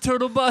buy this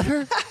turtle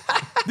butter?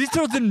 These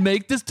turtles didn't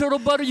make this turtle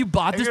butter. You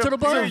bought this turtle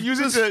butter. Use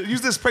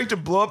this prank to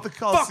blow up the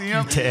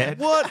Coliseum. Ted.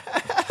 What?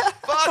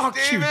 Fuck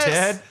you, Davis.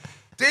 Ted.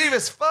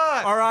 Davis,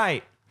 fuck. All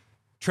right.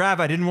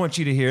 Trav, I didn't want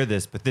you to hear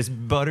this, but this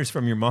butter's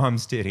from your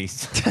mom's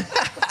titties.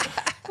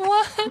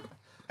 What?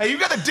 Hey, you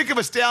got the dick of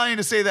a stallion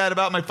to say that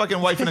about my fucking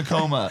wife in a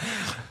coma.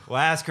 Well,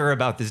 ask her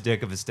about this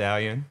dick of a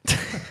stallion.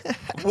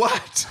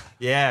 What?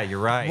 Yeah, you're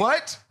right.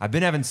 What? I've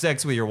been having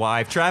sex with your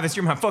wife. Travis,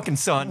 you're my fucking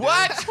son. dude.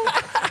 What?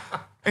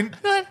 and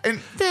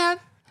Dad.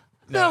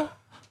 No.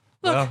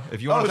 Well,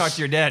 if you want Oh, to talk to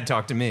your dad,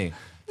 talk to me.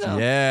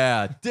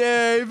 Yeah.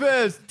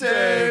 Davis.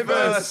 Jacob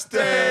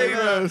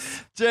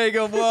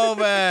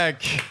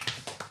Womack.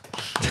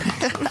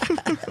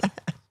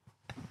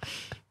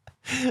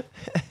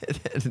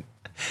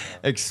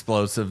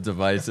 Explosive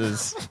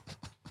devices.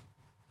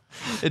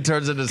 It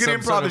turns into good some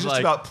improv sort is of just like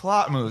about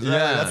plot moves. Right?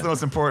 Yeah. That's the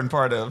most important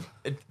part of.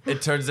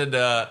 it turns into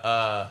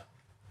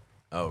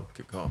oh,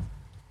 good call.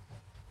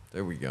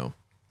 There we go.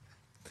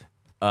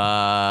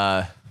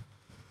 Yeah,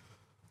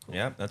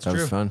 that's That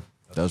true. was fun.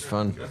 That was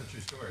fun.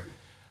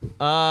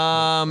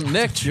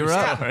 Nick, you're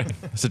up.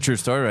 It's a true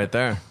story right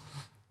there.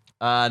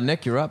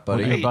 Nick, you're up, What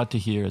buddy. you're about to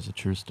hear is a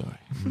true story.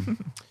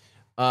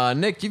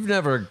 Nick, you've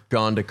never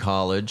gone to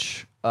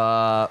college,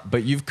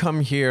 but you've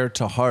come here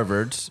to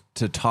Harvard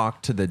to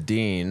talk to the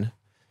dean.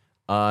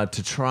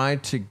 to try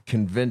to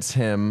convince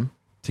him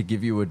to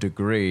give you a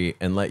degree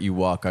and let you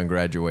walk on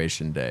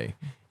graduation day,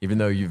 even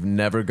though you've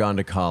never gone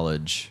to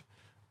college.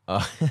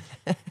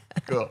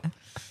 Cool.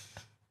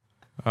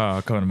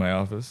 Come to my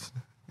office.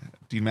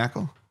 Dean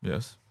Mackle,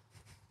 Yes.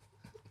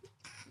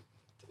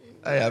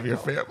 I have your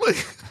family.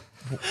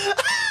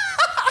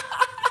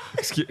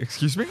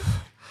 Excuse me?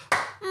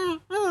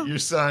 Your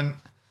son.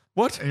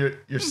 What? And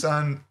your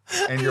son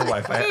and your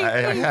wife. I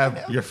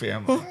have your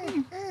family.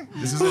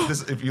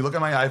 This. If you look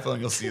at my iPhone,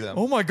 you'll see them.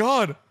 Oh my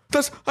God.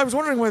 I was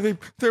wondering why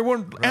they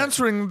weren't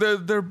answering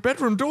their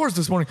bedroom doors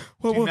this morning.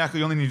 Dean Mackle,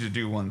 you only need to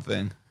do one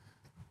thing.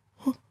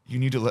 You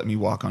need to let me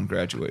walk on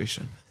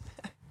graduation.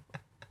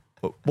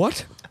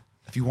 What?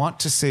 If you want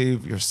to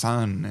save your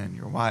son and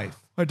your wife,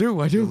 I do.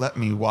 let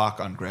me walk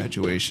on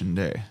graduation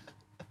day.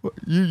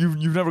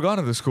 You've never gone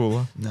to this school,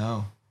 huh?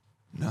 No,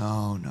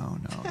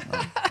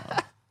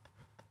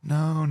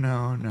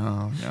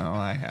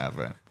 I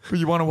haven't. But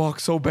you want to walk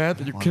so bad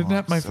that you wanna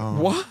kidnap my...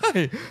 walk so-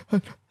 Why?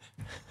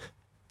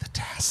 The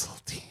tassel,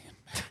 Dean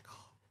Mackle.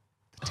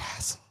 The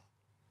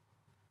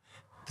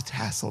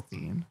tassel,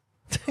 Dean.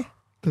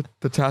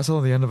 The tassel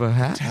on the end of a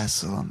hat?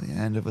 Tassel on the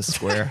end of a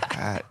square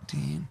hat,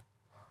 Dean.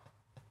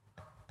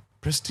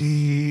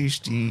 Prestige,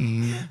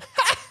 Dean.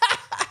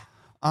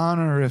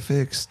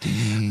 Honorifics,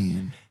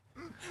 Dean.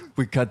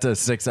 We cut to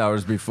 6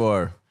 hours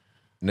before.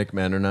 Nick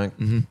Mandernack.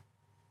 Mm-hmm.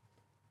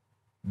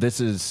 This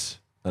is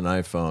an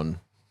iPhone.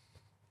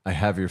 I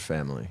have your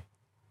family.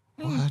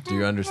 What? Do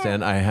you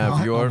understand? I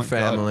have Oh your my God.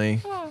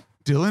 family.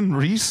 Dylan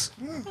Reese?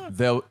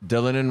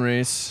 Dylan and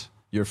Reese,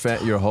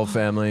 your whole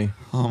family,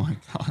 Oh my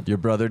God. your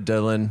brother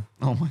Dylan,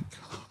 Oh my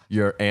God.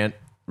 your aunt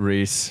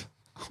Reese.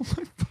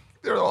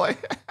 They're all I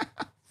have.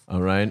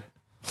 All right.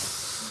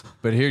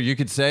 But here, you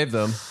can save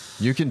them.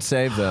 You can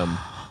save them.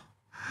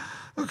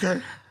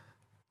 Okay.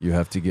 You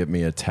have to give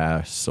me a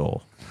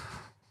tassel.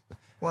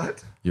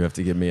 What? You have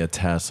to give me a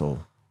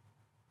tassel.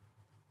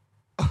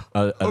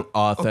 An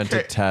authentic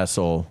okay.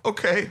 tassel.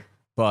 Okay.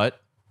 But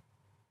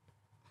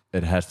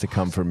it has to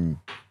come from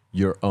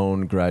your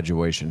own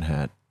graduation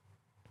hat.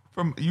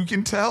 You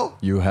can tell?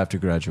 You have to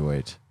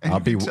graduate. And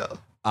you can tell.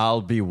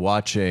 I'll be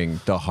watching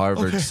the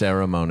Harvard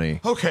ceremony.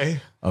 Okay.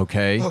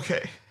 Okay?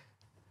 Okay.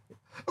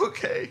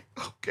 Okay.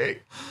 Okay.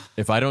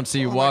 If I don't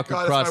see you Oh my walk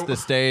God, across if I- the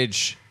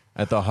stage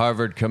at the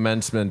Harvard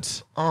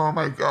commencement, Oh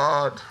my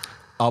God.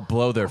 I'll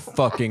blow their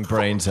fucking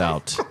brains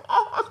out.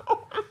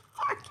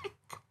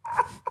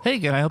 Hey,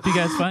 can I help you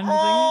guys find anything?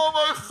 Oh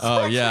my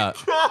Oh, yeah.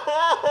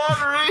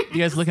 God, You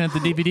guys looking at the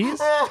DVDs?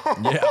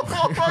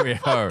 Yeah, we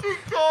are.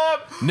 God.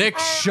 Nick,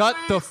 shut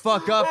the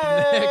fuck up,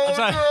 Nick.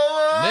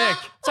 Nick.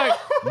 Sorry,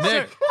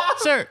 Nick.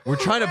 sir. We're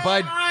trying to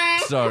buy...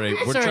 Sorry.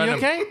 We're Sir, are trying you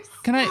to... okay?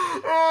 Can I?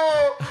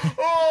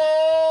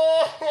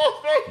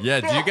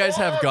 Yeah, do you guys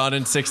have Gone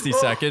in 60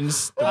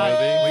 Seconds, the movie?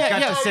 Yeah,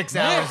 Cut yeah. to 6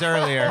 hours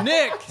earlier.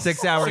 Nick!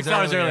 6 hours 6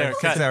 hours earlier.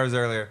 Cut. 6 hours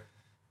earlier.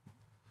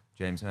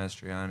 James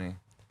Mastriani.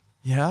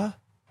 Yeah?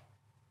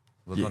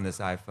 Look on this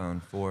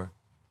iPhone 4.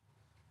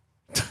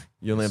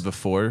 You only have the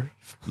 4,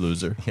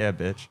 loser. Yeah,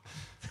 bitch.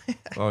 Why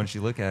don't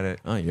you look at it?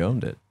 Oh, you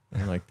owned it.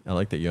 I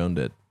like that you owned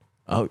it.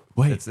 Oh,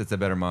 wait. It's a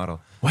better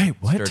model. Wait,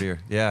 what? Sturdier.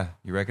 Yeah.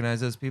 You recognize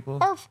those people?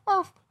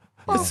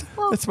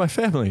 It's my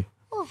family.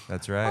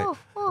 That's right.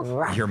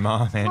 Your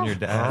mom and your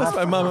dad. That's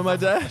my mom and my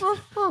dad.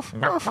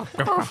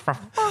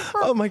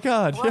 Oh, my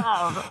God.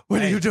 Yeah.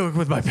 What are you doing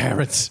with my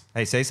parents?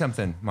 Hey, say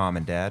something, mom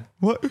and dad.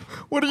 What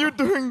are you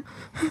doing?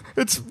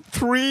 It's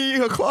 3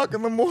 o'clock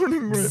in the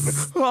morning.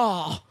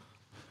 Oh.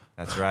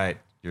 That's right.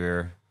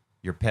 Your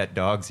pet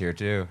dog's here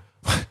too.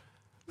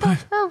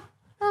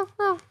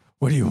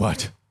 What do you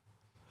want?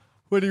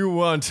 What do you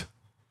want?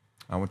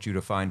 I want you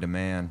to find a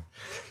man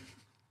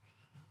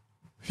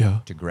Yeah.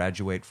 to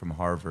graduate from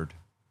Harvard.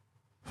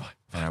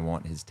 And I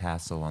want his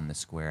tassel on the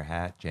square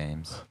hat,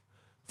 James.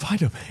 Find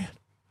a man.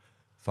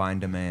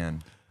 Find a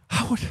man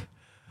How would...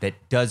 that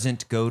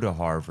doesn't go to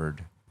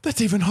Harvard That's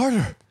even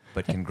harder.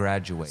 but can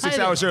graduate. 6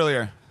 hours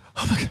earlier.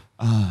 Oh, my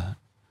God.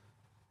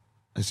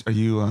 Are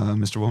you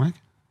Mr. Womack?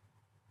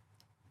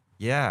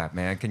 Yeah,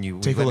 man. Can you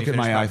Take a let look me at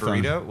my finish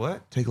iPhone. burrito?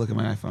 What? Take a look at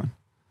my iPhone.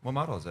 What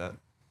model is that?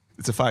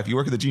 It's a 5. You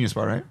work at the Genius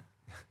Bar, right?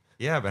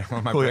 Yeah, but I'm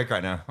on my Cool. break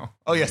right now.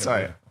 Oh, yeah,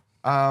 sorry.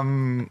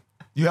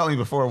 You helped me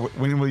before.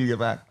 When will you get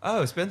back?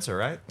 Oh, Spencer,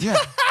 right? Yeah.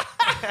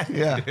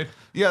 Yeah.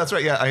 Yeah, that's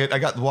right. Yeah, I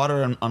got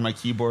water on my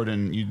keyboard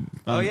and you...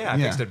 Oh yeah, I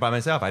fixed it by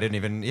myself. I didn't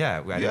even.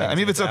 Yeah. Yeah, I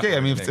mean, if it's okay. I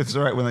mean, if it's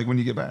all right when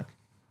you get back.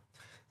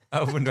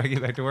 Oh, when do I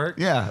get back to work?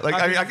 Yeah, like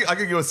I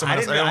could go with someone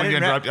I else. I didn't- don't want I to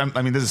didn't interrupt.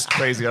 I mean, this is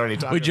crazy. I already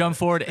talked. We jump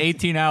forward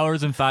 18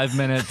 hours and 5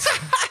 minutes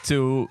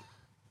to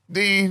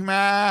Dean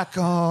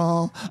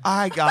Mackle,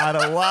 I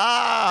gotta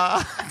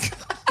walk.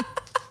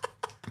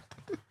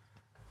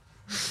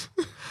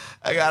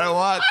 I gotta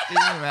watch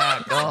Dean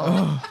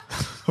Mackle.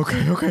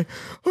 Okay.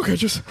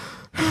 Just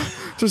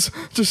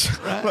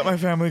let my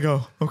family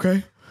go.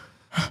 Okay.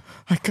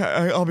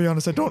 I'll be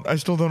honest. I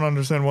still don't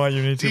understand why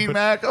you need to. Dean But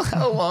Mackle,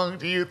 how long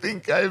do you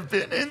think I've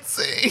been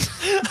insane?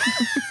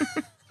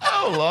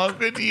 How long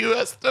do you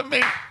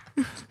estimate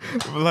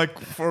Like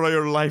for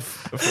your life,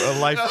 for a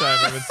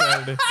lifetime of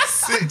insanity.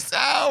 6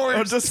 hours.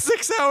 Oh, just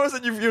 6 hours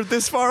and you're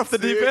this far off the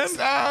deep end?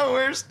 6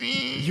 hours,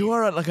 Steve. You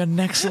are at like a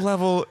next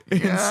level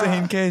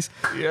insane case.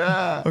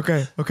 Yeah.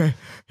 Okay.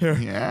 Here.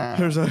 Yeah.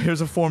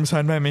 Here's a form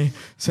signed by me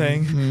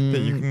saying that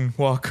you can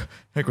walk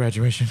at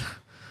graduation.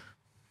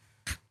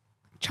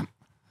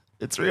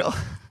 It's real.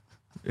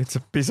 It's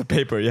a piece of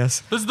paper, yes.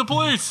 This is the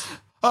police.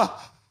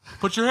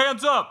 Put your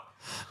hands up.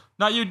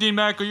 Not you, Dean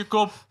Mack. You're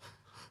cool.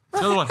 The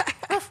other one.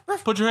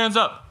 Put your hands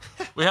up.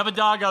 We have a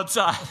dog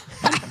outside.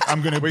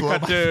 I'm going to We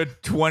cut to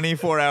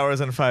 24 hours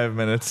and 5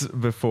 minutes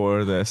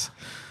before this.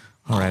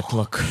 All right,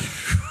 look.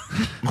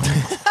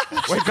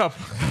 Wake up.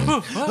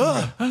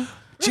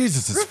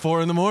 Jesus, it's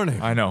 4 a.m.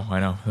 I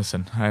know.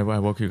 Listen, I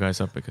woke you guys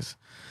up because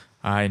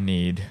I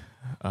need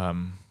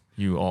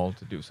you all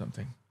to do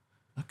something.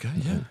 Okay,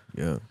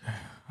 yeah.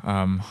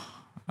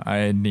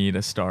 I need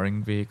a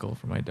starring vehicle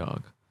for my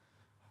dog.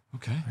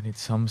 Okay. I need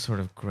some sort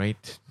of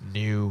great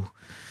new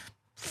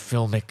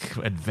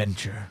filmic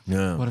adventure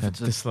Yeah. What if that it's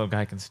this little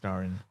guy can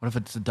star in. what if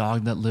it's a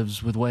dog that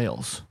lives with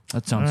whales?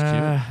 That sounds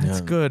cute.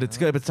 It's good,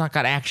 but it's not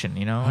got action,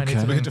 you know? I need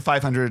Okay. Look into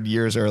 500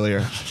 years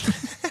earlier.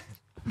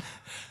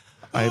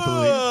 I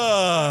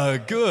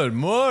believe. Good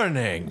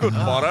morning. Good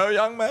motto,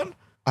 young man.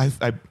 I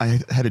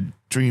had a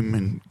dream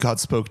and God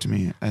spoke to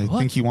me. I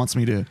think he wants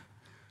me to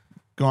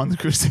go on the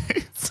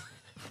Crusades.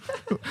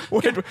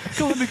 Wait,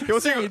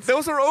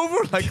 those are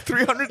over like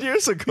 300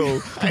 years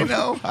ago. I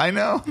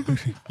know.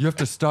 You have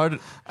to start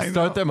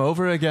know. them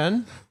over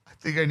again? I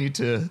think I need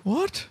to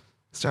What?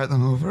 start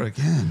them over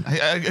again.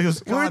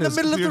 We're in the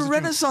middle of the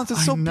Renaissance.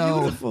 It's so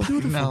beautiful. I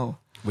know.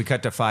 We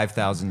cut to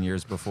 5,000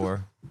 years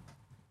before.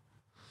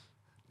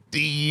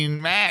 Dean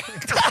Mack.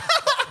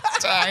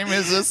 Time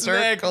is a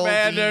circle.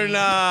 Nick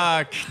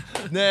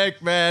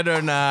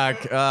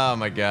Vandernock. Oh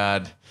my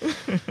God.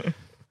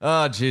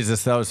 Oh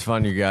Jesus, that was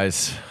fun, you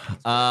guys.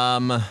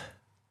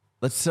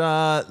 Let's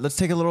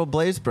take a little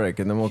Blaze break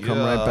and then we'll come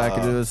right back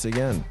and do this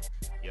again.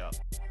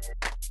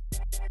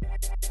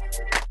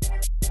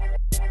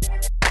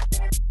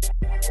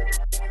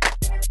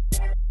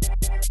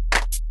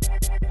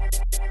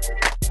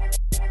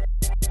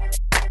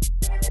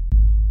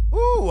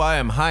 Ooh, I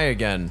am high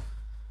again.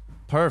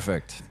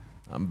 Perfect.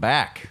 I'm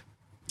back.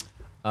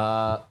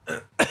 How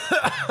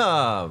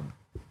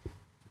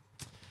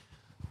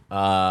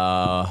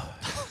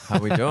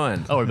we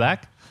doing? Oh, we're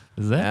back?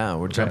 Is that? Yeah,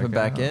 we're jumping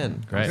back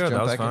in. Great. Let's Good, jump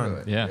that was back into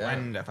fun. it. Yeah.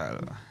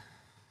 Wonderful.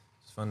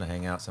 It's fun to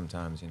hang out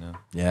sometimes, you know.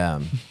 Yeah.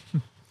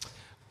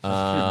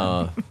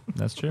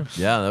 That's true.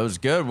 Yeah, that was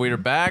good. We were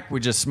back. We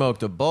just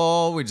smoked a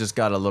bowl. We just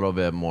got a little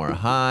bit more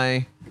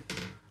high.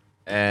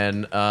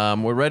 And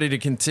we're ready to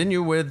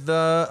continue with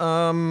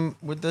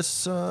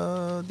this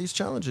these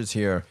challenges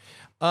here.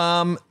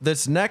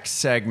 This next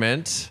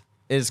segment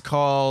is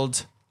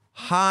called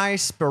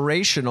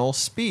High-spirational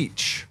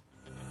Speech.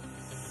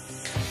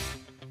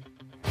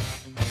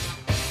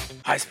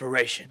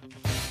 Highspiration.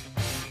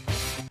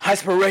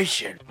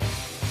 Highspiration.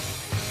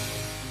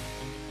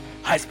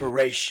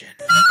 Highspiration.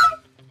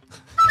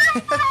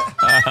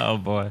 Oh,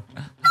 boy.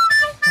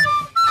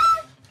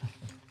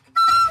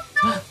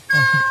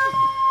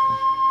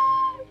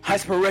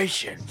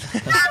 Highspiration.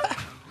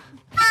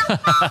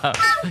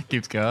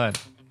 Keeps going.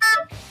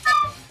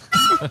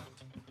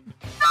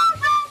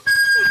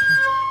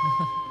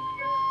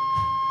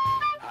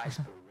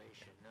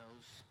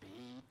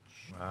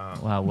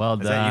 Wow, well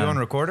done. Is that you on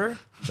recorder?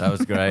 That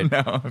was great.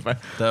 No,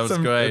 That was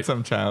great. It's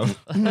some child.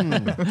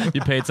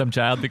 You paid some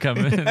child to come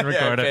in and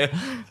record it.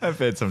 I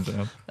paid some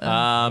child.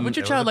 Would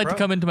your child like to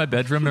come into my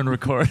bedroom and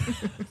record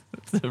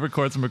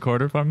record some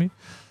recorder for me?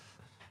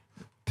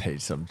 Pay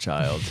some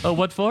child. Oh,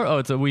 what for? Oh,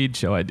 it's a weed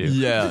show I do.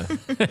 Yeah.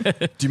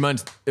 Do you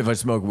mind if I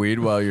smoke weed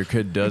while your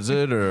kid does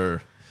it,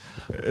 or?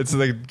 It's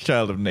the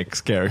child of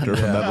Nick's character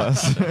from that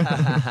last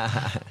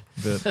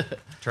bit.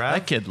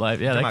 That kid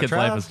life. Yeah, that on, kid's Trav.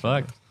 life is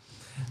fucked.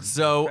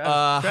 So, Travis don't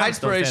stand a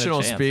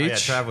high-spirational chance. Oh, yeah,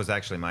 speech. Trav was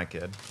actually my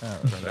kid.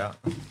 Turned out.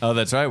 Oh,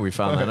 that's right. We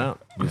found that out.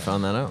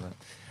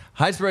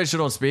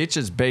 High-spirational speech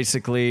is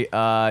basically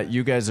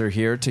you guys are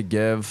here to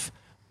give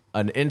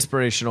an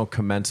inspirational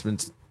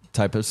commencement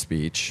type of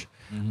speech.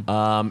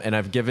 And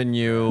I've given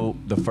you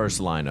the first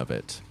line of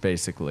it,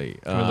 basically.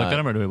 Do we look at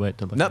them or do we wait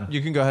to look Nope, at them?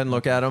 you can go ahead and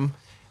look at them.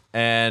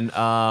 And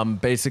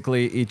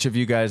basically, each of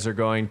you guys are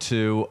going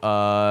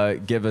to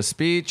give a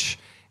speech.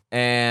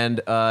 And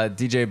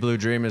DJ Blue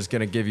Dream is going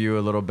to give you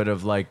a little bit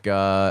of like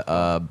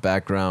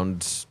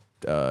background,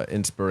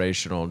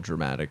 inspirational,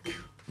 dramatic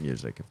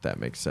music, if that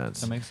makes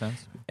sense. That makes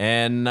sense.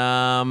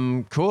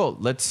 And cool.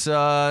 Let's.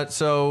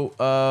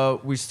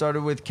 So we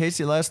started with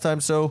Casey last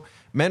time. So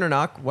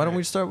Mandernock, why don't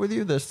we start with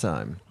you this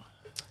time?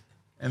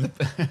 And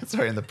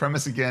the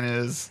premise again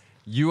is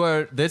You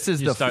are. This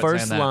is You the start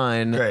first saying that.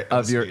 line Great,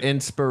 of your speech.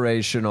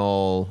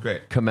 inspirational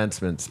Great.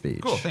 commencement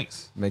speech. Cool,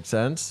 thanks. Make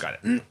sense? Got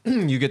it.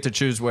 You get to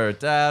choose where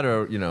it's at,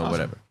 or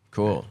whatever.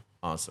 Cool.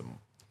 Awesome.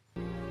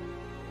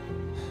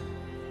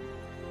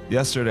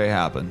 Yesterday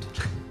happened.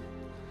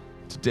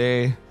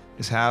 Today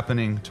is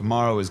happening.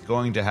 Tomorrow is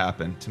going to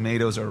happen.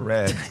 Tomatoes are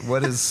red.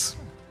 What is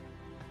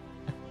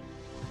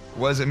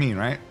What does it mean,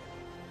 right?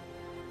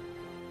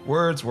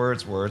 Words.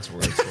 Words, right?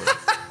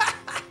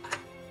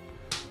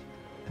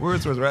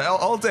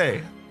 All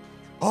day.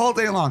 All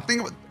day long.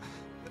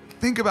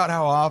 Think about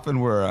how often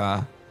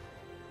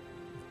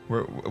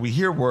we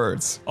hear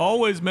words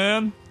Always,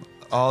 man.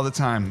 all the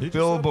time.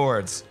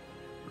 Billboards,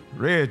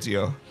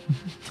 radio,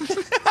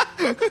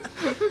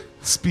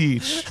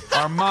 speech.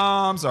 Our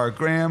moms, our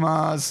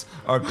grandmas,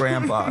 our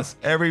grandpas.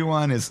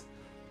 Everyone is.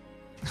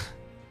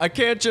 I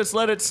can't just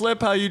let it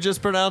slip how you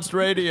just pronounced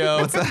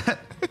radio. What's that?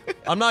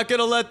 I'm not going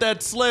to let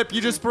that slip.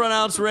 You just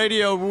pronounced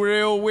radio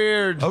real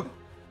weird. Oh,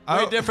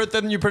 Way different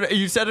than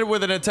you said it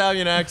with an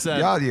Italian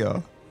accent.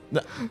 Radio.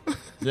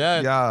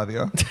 Yeah.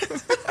 Radio.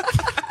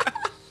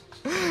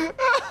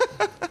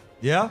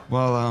 Yeah.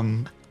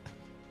 Well,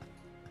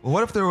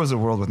 what if there was a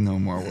world with no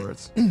more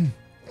words?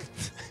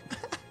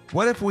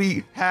 What if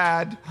we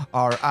had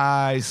our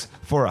eyes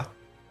for a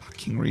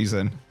fucking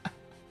reason?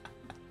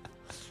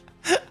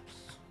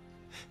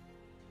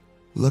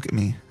 Look at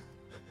me.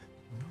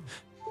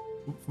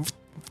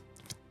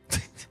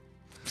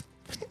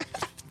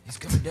 He's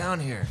coming down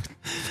here.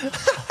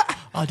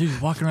 Oh, dude,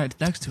 he's walking right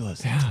next to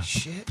us. Yeah.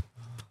 Shit.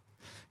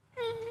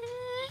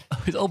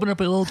 He's opening up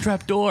a little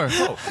trap door.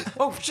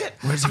 Oh shit.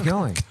 Where's he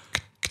going?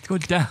 Go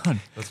down.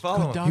 Let's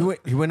follow him.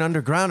 He went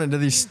underground into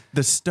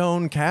the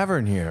stone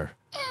cavern here.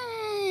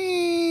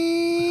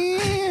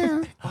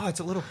 Oh,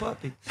 it's a little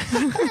puppy.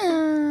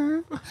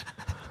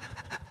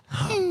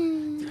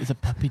 Is a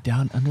puppy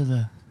down under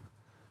the...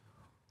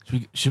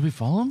 Should we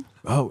follow him?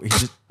 Oh,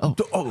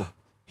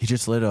 he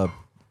just lit a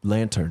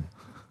lantern.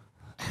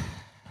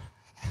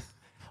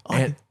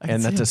 And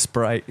that's a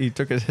Sprite. He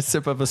took a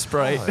sip of a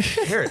Sprite.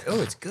 Here,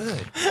 it's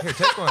good. Here,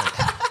 take one.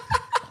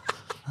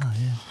 I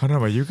don't know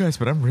about you guys,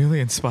 but I'm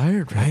really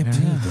inspired right now.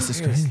 Dude, this is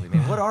Seriously,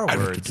 man. What are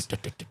words?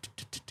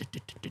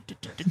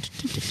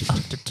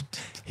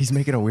 He's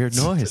making a weird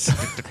noise.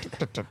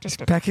 He's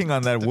pecking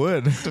on that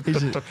wood.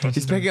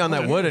 He's picking on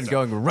that wood and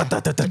going at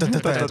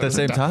the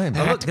same time.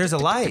 Oh, look, there's a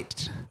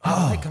light.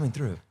 Oh, light coming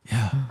through.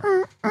 Yeah.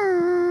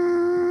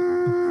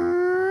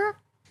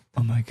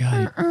 Oh my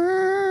god.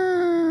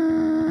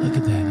 Look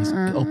at that. He's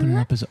opening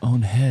up his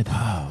own head.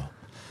 Wow.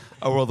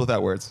 A world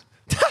without words.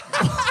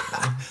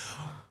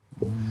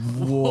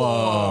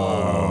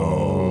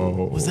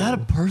 Whoa. Was that a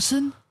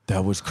person?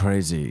 That was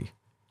crazy.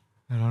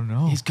 I don't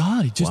know. He's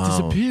gone. He just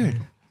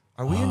disappeared.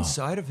 Are we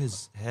inside of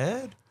his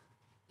head?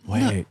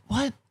 Wait. No,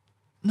 what?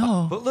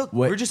 No. But look,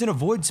 Wait. we're just in a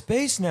void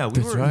space now.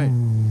 That's right.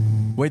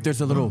 Wait,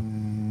 there's a little.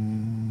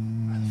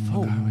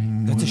 Oh,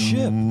 that's a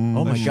ship.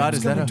 Oh my God,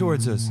 is that coming a?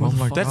 towards us? Oh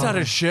my That's not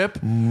a ship.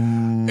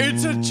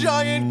 It's a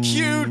giant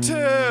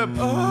Q-tip.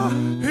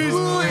 He's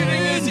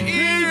cleaning his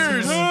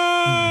ears.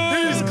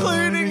 He's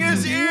cleaning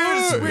his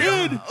ears.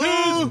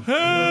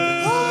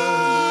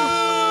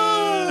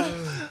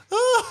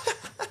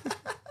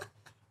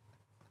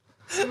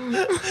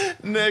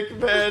 Nick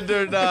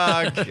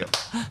Vandernock.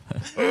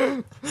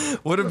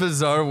 What a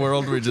bizarre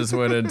world we just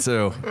went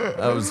into.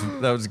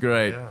 That was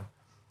great.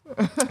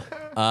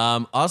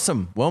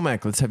 Awesome.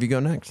 Womack, let's have you go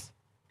next.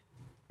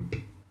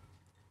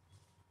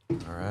 All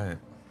right.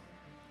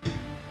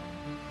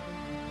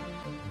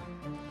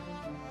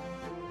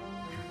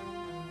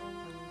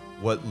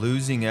 What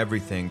losing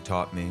everything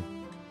taught me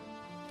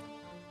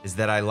is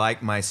that I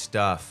like my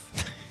stuff.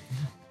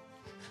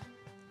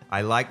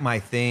 I like my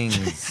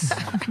things.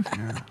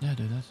 Yeah,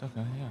 dude, that's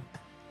okay. Yeah.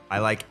 I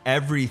like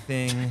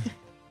everything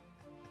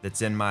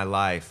that's in my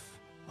life.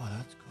 Oh,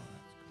 that's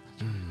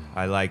cool.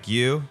 I like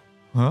you.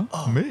 Huh?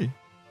 Me?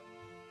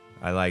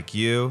 I like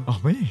you.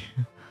 Oh, me?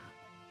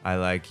 I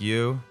like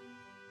you.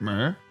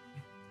 Mer?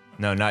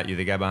 No, not you.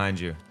 The guy behind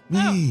you.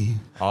 Me.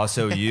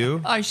 Also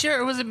you. Oh,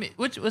 sure. Was it me?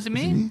 Was it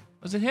me?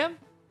 Was it him?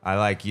 I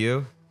like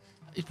you.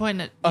 He's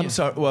pointing at. I'm you.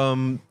 sorry.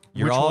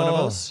 You're Which all, one of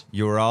us?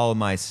 You're all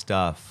my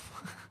stuff.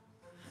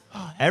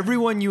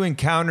 Everyone you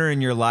encounter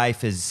in your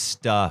life is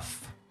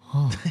stuff.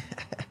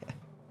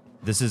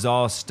 This is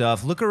all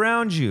stuff. Look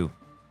around you.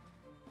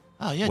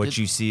 Oh yeah. What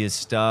you see is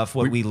stuff.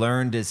 What we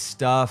learned is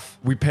stuff.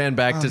 We pan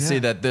back to see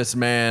that this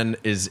man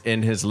is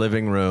in his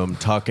living room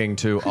talking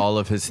to all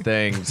of his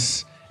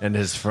things and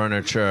his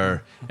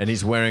furniture, and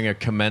he's wearing a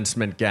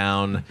commencement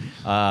gown,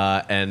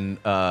 and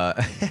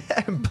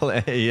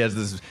he has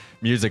this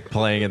music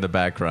playing in the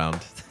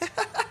background.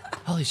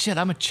 Holy shit!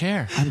 I'm a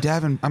chair.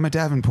 I'm a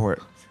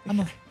Davenport.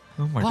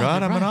 Oh my Wow,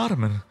 God, you're I'm an right.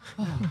 ottoman.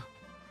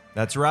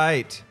 That's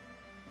right.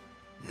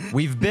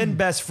 We've been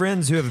best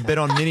friends who have been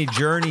on many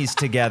journeys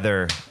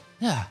together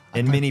Yeah.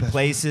 in many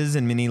places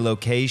and many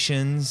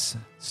locations.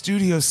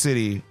 Studio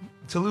City,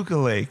 Toluca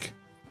Lake,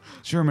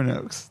 Sherman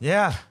Oaks.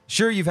 Yeah,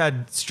 sure you've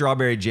had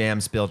strawberry jam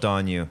spilt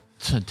on you.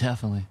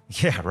 Definitely.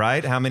 Yeah,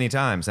 right? How many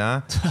times,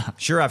 huh?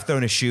 Sure, I've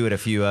thrown a shoe at a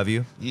few of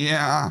you.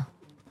 Yeah.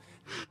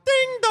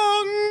 Ding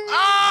dong!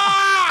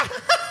 Ah!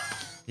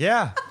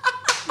 Yeah,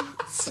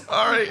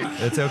 Sorry.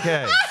 it's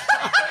okay.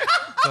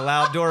 It's a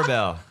loud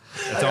doorbell.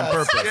 It's on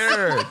purpose.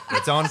 Scared.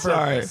 It's on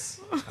purpose.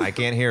 I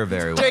can't hear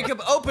very well.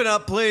 Jacob, open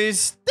up,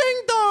 please.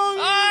 Ding dong!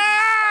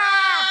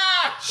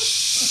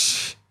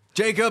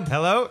 Jacob.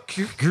 Hello?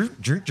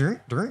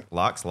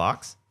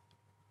 Locks.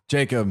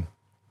 Jacob.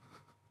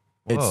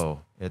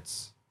 Whoa.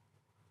 It's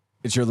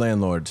It's your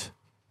landlord.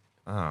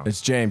 oh.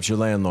 It's James, your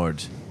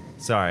landlord.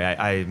 Sorry,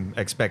 I'm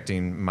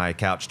expecting my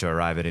couch to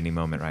arrive at any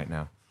moment right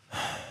now.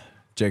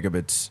 Jacob,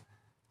 it's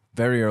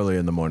very early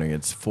in the morning.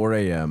 It's 4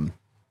 a.m.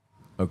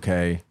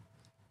 Okay.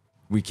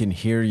 We can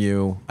hear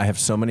you. I have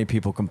so many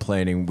people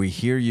complaining. We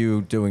hear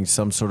you doing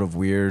some sort of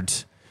weird,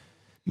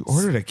 You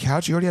ordered a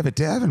couch. You already have a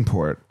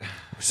Davenport.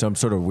 some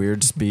sort of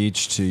weird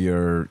speech to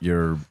your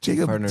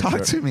Jacob, furniture.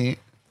 talk to me.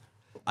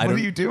 What are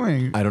you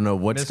doing? I don't know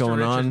what's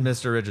going on.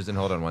 Mr. Richardson,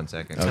 hold on one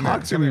second. Okay. Come here,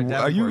 Talk to come here, me.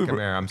 Are Davenport, you- come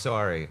here. I'm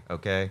sorry,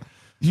 okay?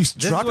 You is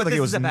dropped it what like this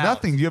it was is about.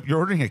 nothing. You're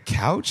ordering a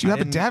couch. You I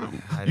have a didn't-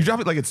 Davenport. You drop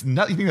it like it's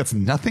nothing. You think that's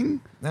nothing?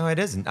 No, it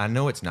isn't. I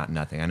know it's not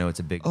nothing. I know it's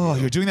a big Oh,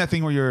 deal. you're doing that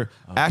thing where you're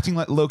acting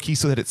like low key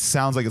so that it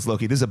sounds like it's low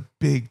key. This is a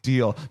big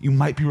deal. You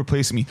might be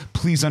replacing me.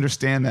 Please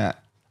understand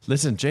that.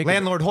 Listen, Jacob.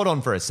 Landlord, hold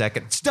on for a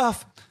second.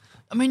 Stuff.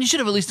 I mean, you should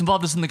have at least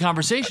involved us in the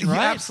conversation, Yeah,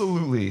 right?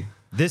 absolutely.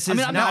 This is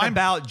I'm not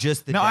about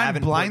just the Now I'm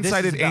Davenport. This is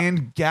blindsided about-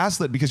 and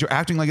gaslit because you're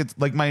acting like it's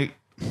like my.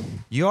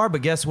 You are,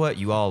 but guess what?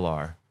 You all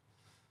are.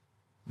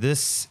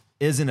 This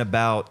isn't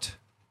about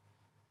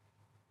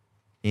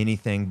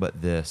anything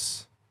but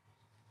this.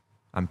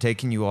 I'm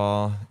taking you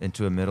all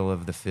into the middle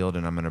of the field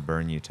and I'm going to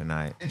burn you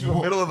tonight. Into the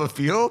middle of a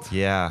field?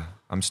 Yeah,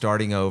 I'm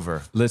starting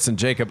over. Listen,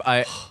 Jacob,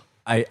 I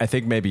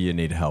think maybe you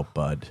need help,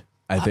 bud.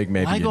 I think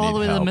maybe Why you go need all the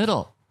way help. to the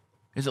middle?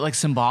 Is it like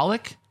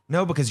symbolic?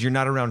 No, because you're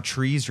not around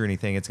trees or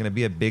anything. It's going to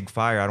be a big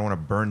fire. I don't want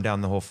to burn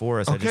down the whole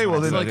forest. I just Okay, well,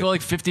 want to then- Like go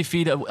like 50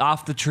 feet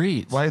off the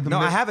trees. Why the No,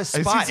 I mid- have a It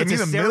seems spot. to me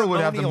It's a the middle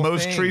would have the ceremonial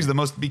most thing. trees, the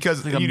most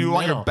because like a you do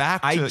want your middle.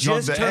 back to I on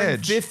just the turned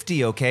edge.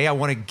 50, okay? I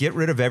want to get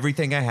rid of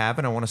everything I have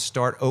and I want to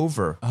start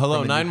over.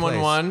 Hello, from a new place.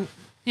 911.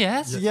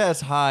 Yes.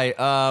 Yes, hi.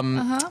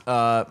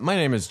 My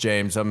name is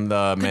James. I'm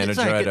the manager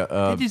Sorry, at.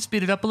 could you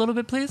speed it up a little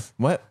bit, please?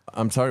 What?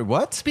 I'm sorry.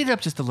 What? Speed it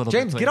up just a little bit.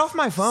 James, please. get off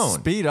my phone.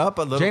 Speed up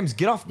a little. James,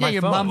 get off Yeah, my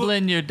you're phone.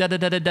 mumbling. You're da da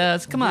da da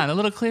da's. Come on, a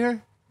little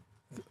clearer.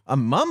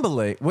 I'm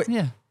mumbling. Wait.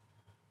 Yeah.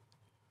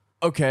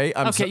 Okay.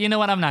 I'm Okay, so- you know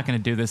what? I'm not going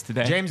to do this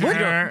today. James, What?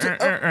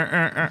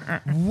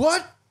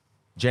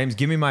 James,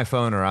 give me my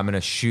phone or I'm going to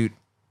shoot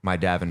my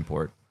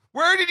Davenport.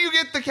 Where did you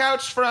get the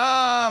couch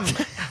from?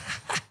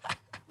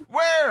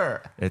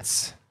 Where?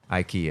 It's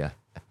IKEA.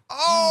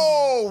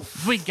 Oh,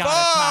 we gotta talk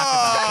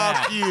about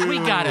that. you. We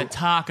gotta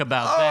talk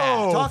about oh,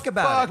 that. Talk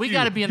about fuck it. We you.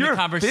 gotta be in the You're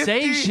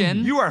conversation. 50.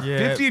 You are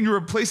 50 and you're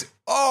replacing.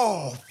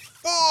 Oh,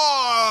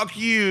 fuck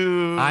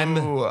you.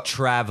 I'm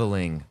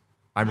traveling.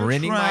 I'm You're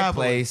renting my traveling.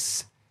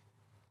 place.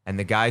 And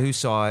the guy who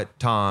saw it,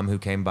 Tom, who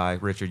came by,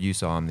 Richard, you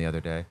saw him the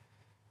other day.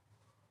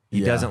 He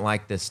Yeah. doesn't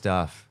like this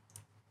stuff.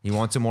 He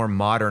wants a more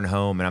modern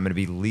home, and I'm going to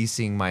be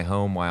leasing my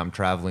home while I'm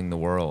traveling the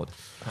world.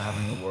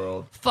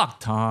 Fuck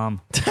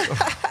Tom.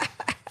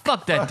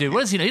 Fuck that dude.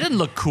 What is he? He doesn't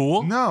look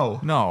cool. No.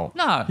 No.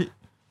 No.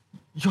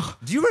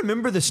 Do you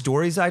remember the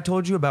stories I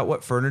told you about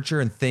what furniture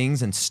and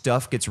things and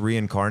stuff gets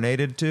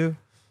reincarnated to?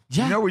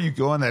 Yeah. You know where you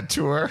go on that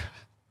tour?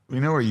 We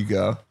know where you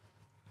go.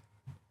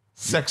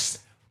 Sex.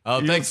 Oh,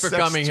 you thanks for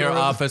sex coming here,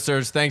 tourism.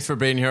 officers. Thanks for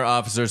being here,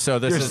 officers. So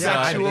this Your is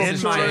sexual this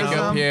is tourism.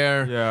 Jacob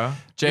here. Yeah.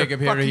 Jacob You're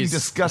here. fucking He's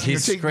disgusting.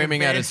 he's You're taking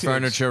screaming at his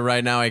advantage. furniture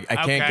right now. I can't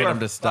Okay. get him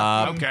to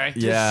stop. Okay.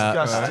 Yeah.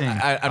 Disgusting.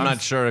 I'm not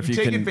sure if you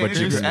take can. What advantage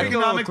you of can your do.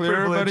 economic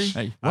clearer, privilege.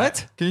 buddy? Hey.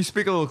 What? Can you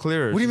speak a little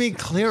clearer? What do you mean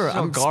clearer?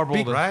 I'm garbled.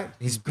 speaking. Right?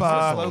 He's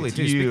Fuck slowly,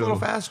 too. Speak a you. little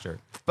faster.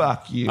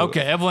 Fuck you.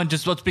 Okay, everyone,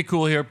 just let's be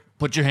cool here.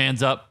 Put your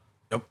hands up.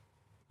 Nope.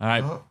 All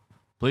right.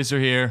 Police are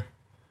here.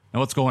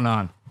 And what's going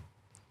on?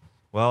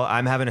 Well,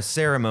 I'm having a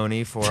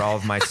ceremony for all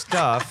of my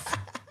stuff,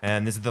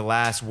 and this is the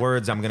last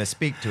words I'm going to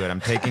speak to it. I'm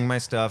taking my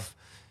stuff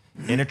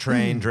in a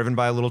train driven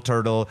by a little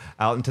turtle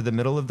out into the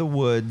middle of the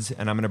woods,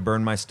 and I'm going to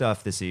burn my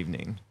stuff this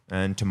evening.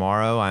 And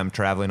tomorrow I'm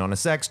traveling on a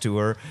sex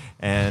tour,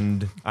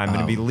 and I'm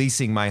going to be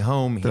leasing my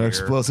home There are here.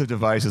 explosive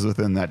devices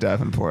within that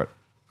Davenport.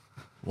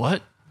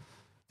 What?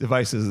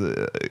 Devices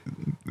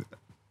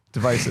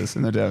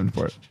in the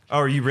Davenport. Oh,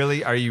 are you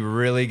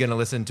really going to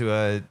listen to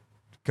a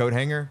coat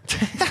hanger?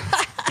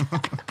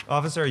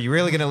 Officer, are you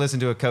really going to listen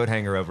to a coat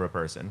hanger over a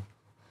person?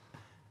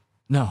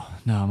 No,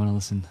 I'm going to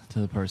listen to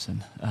the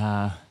person.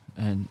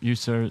 And you,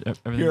 sir,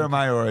 everything. Here are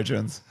my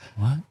origins.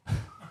 What?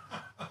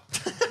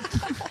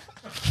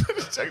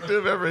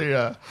 Detective,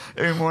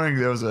 every morning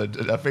there was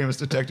a famous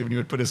detective, and he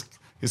would put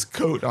his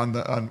coat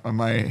on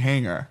my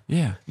hanger.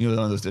 Yeah. You know,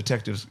 one of those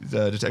detectives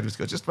go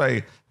just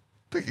by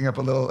picking up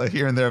a little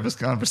here and there of his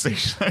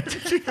conversation. I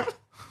give him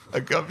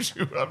a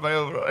gumshoe on my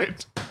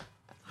overnight.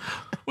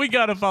 We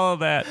got to follow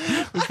that.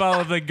 We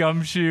follow the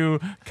gumshoe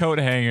coat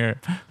hanger.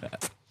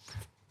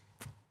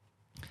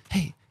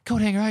 Hey,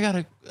 coat hanger, I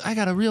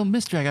got a real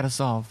mystery I got to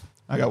solve.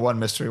 I got one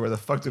mystery: where the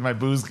fuck did my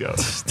booze go?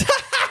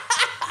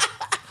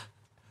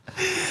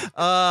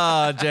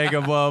 Ah,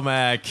 Jacob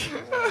Womack.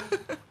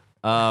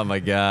 Oh my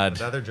God.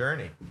 Another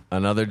journey.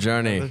 Another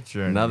journey.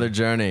 Another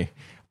journey.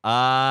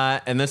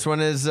 And this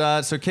one is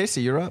so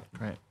Casey, you're up.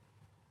 Right.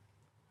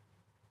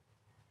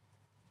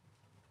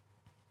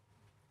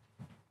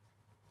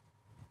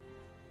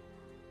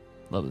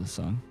 Love this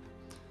song.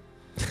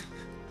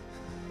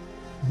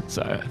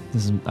 Sorry,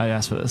 I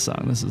asked for this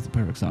song. This is the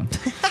perfect song.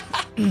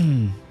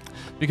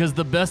 Because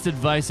the best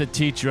advice a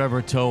teacher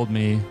ever told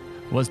me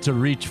was to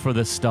reach for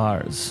the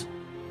stars.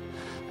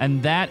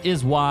 And that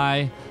is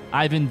why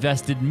I've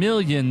invested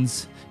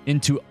millions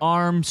into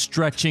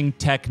arm-stretching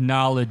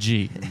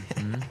technology.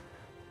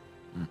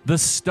 The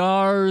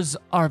stars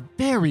are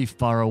very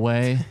far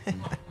away,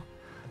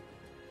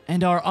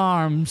 and our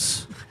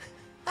arms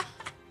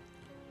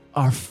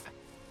are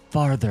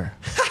farther.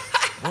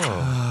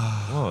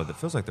 Whoa, that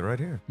feels like they're right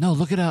here. No,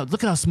 look at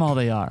how small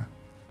they are.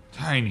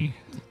 Tiny.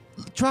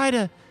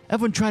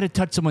 Everyone try to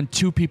touch someone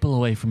 2 people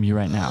away from you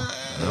right now.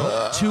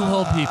 Nope. 2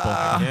 whole people.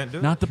 Can't do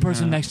it. Not the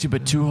person next to you,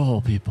 but 2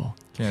 whole people.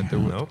 Can't do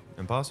it. Nope,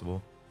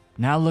 impossible.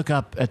 Now look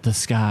up at the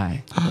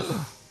sky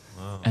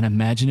and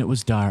imagine it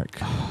was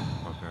dark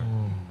Okay.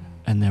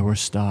 and there were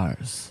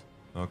stars.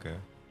 Okay.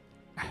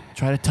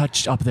 Try to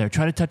touch up there.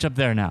 Try to touch up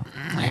there now.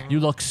 You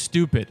look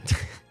stupid.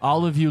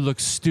 All of you look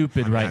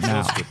stupid right I feel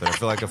now. stupid. I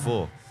feel like a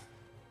fool.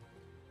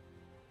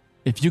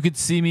 If you could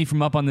see me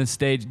from up on this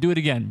stage, do it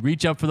again.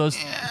 Reach up for those.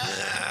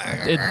 I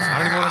don't even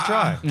want to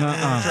try.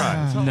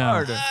 Try.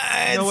 No,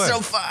 No way.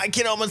 far. I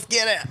can almost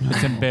get it.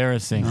 it's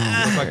embarrassing. You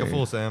look like a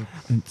fool, Sam.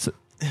 It's-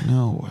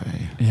 No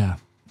way. yeah.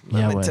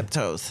 Yahweh.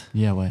 tiptoes.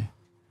 Yahweh.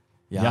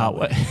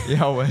 Yahweh.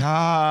 Yahweh.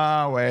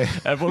 Yahweh.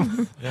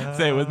 Everyone,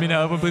 say it with me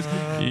now, everyone, please.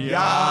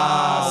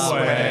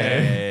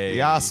 Yahweh.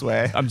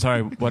 Yahweh. I'm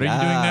sorry. What are you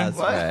doing there?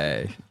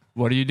 What?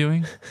 What are you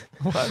doing?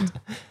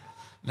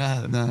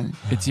 No.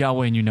 It's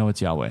Yahweh, and you know it's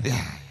Yahweh.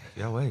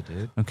 Yeah, wait,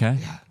 dude. Okay.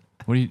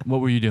 What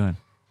were you doing?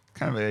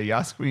 Kind of a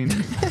Yas queen.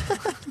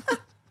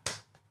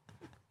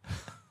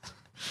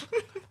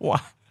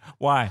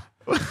 Why?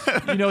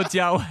 You know it's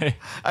Yahweh.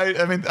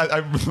 I mean, I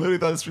literally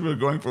thought this people were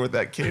going for with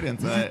that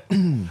cadence.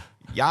 And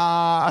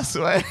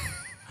Yahweh.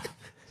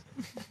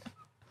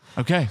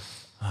 Okay.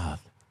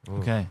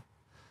 Okay.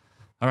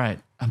 All right.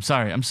 I'm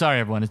sorry,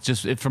 everyone. It's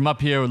just from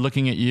up here,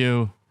 looking at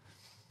you,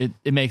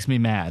 it makes me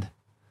mad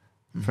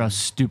for how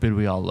stupid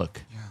we all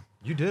look.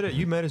 You did it.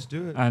 You made us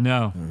do it. I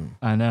know.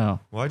 I know.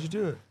 Why'd you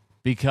do it?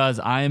 Because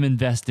I am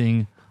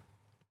investing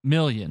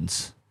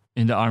millions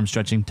into arm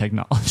stretching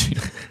technology.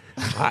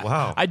 Oh,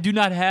 wow. I do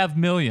not have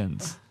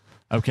millions.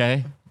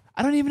 Okay?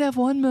 I don't even have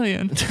 1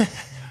 million.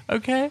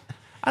 Okay?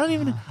 I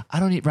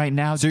don't right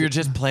now. So you're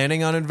just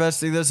planning on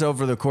investing this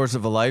over the course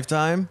of a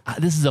lifetime?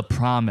 This is a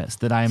promise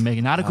that I am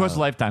making, not a course of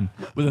a lifetime,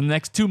 within the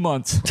next 2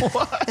 months.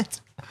 What?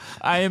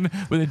 I am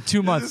within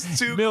 2 months. This is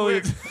too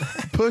millions.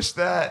 quick. Push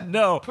that.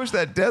 No. Push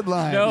that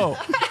deadline. No.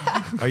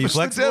 Are you Push the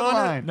flexible on it?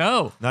 deadline.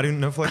 No. Not even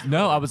no flexible.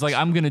 No, I was like,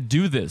 I'm going to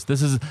do this.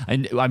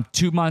 I'm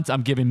 2 months.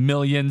 I'm giving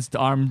millions to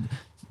arm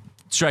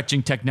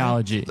stretching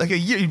technology. Like a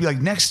year. You'd be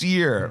like, next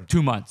year.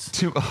 2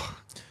 months.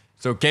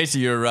 So Casey,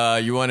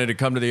 you wanted to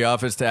come to the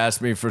office to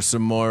ask me for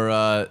some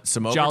more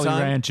some overtime?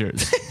 Jolly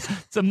Ranchers.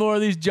 Some more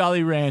of these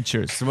Jolly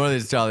Ranchers. Some more of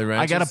these Jolly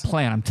Ranchers. I got a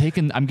plan.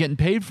 I'm getting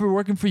paid for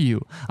working for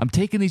you. I'm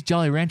taking these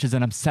Jolly Ranchers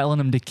and I'm selling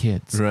them to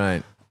kids.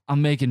 Right.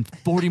 I'm making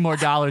 $40 more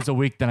a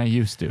week than I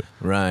used to.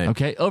 Right.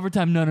 Okay.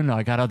 Overtime. No.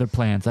 I got other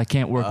plans. I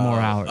can't work more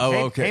hours. Oh,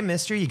 Hey, okay. hey,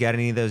 mister, you got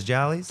any of those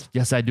jollies?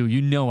 Yes, I do.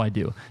 You know I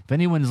do. If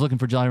anyone is looking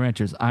for Jolly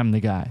Ranchers, I'm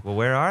the guy. Well,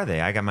 where are they?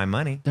 I got my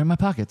money. They're in my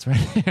pockets right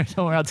here.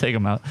 Don't worry, I'll take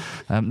them out.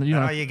 You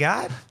know, All you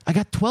got? I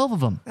got 12 of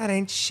them. That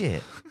ain't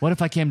shit. What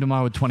if I came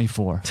tomorrow with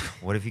 24?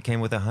 What if you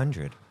came with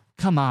 100?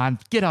 Come on,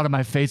 get out of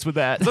my face with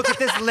that. Look at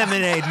this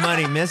lemonade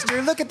money,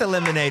 mister. Look at the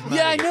lemonade money.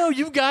 Yeah, I know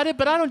you got it,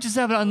 but I don't just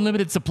have an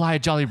unlimited supply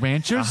of Jolly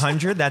Ranchers.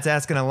 100? That's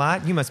asking a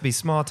lot. You must be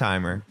small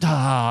timer.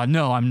 Ah,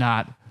 no, I'm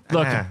not.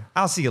 Look,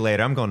 I'll see you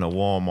later. I'm going to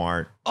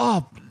Walmart.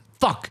 oh,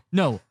 fuck,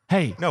 no.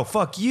 Hey, No,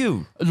 fuck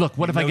you. look,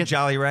 what if I get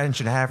Jolly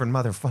Rancher having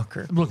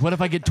motherfucker? Look, what if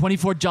I get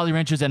 24 Jolly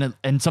Ranchers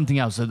and something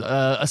else,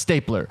 a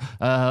stapler?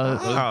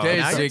 now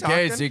you're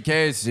talking.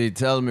 Casey,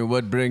 tell me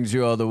what brings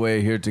you all the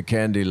way here to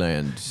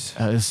Candyland?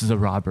 This is a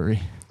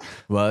robbery.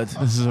 What?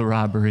 This is a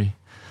robbery.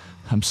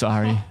 I'm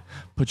sorry.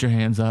 Put your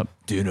hands up.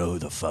 Do you know who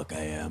the fuck I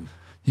am?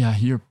 Yeah,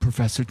 you're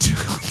Professor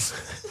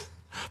Toons.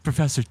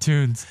 Professor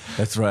Toons.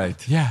 That's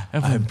right. Yeah,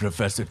 I'm everyone.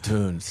 Professor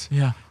Toons.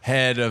 Yeah,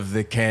 Head of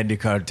the candy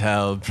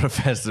cartel,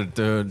 Professor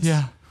Toons.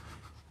 yeah.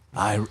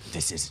 I'll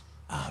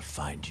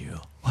find you.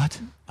 What?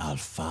 I'll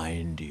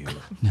find you.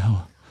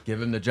 No.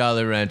 Give him the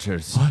Jolly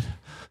Ranchers. What?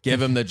 Give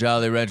him the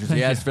Jolly Ranchers. He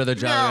Thank asked you. for the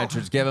Jolly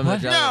Ranchers. Give him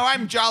What? the Jolly No,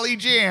 I'm Jolly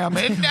Jam.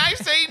 And I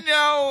say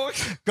no.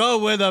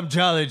 Go with him,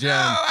 Jolly Jam.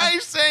 I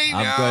say no.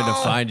 I'm going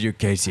to find you,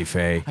 Casey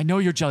Faye. I know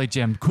you're Jolly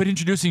Jam. Quit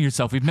introducing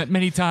yourself. We've met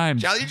many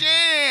times. Jolly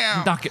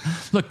Jam.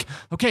 Look,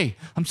 okay,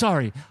 I'm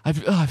sorry.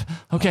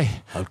 Okay.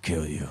 I'll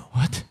kill you.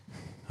 What?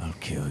 I'll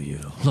kill you.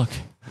 Look,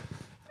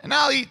 And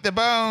I'll eat the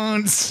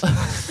bones.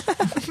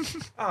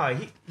 Oh,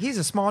 he's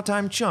a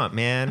small-time chump,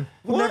 man.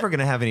 We're never going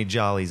to have any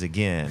jollies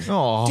again.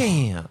 Oh,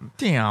 Damn.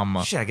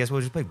 damn. Shit, I guess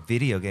we'll just play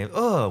video games.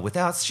 Oh,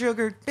 without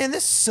sugar? Man,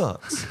 this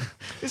sucks.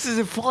 This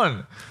isn't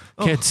fun.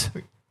 kids,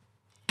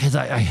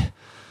 I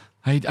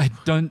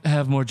don't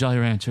have more Jolly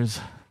Ranchers.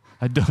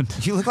 I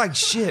don't. You look like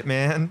shit,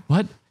 man.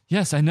 What?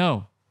 Yes, I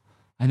know.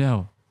 I've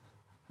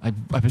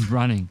been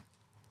running.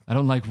 I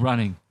don't like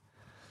running.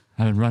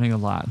 I've been running a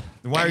lot.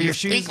 Why are your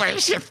shoes? Oh,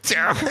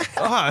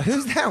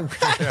 who's that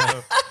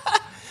weirdo?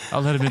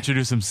 I'll let him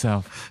introduce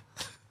himself.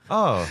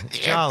 Oh,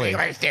 Jolly.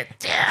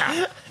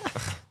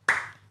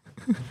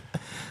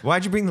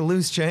 Why'd you bring the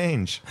loose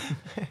change?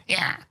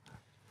 Yeah.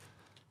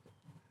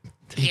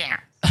 Yeah.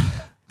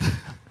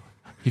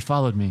 He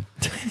followed me.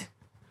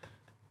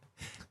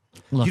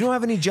 Look, You don't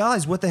have any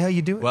jollies. What the hell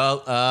you doing?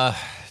 Well,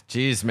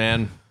 geez,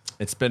 man,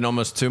 it's been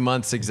almost 2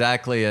 months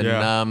exactly,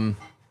 and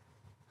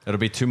it'll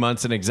be 2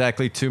 months in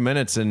exactly 2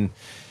 minutes. And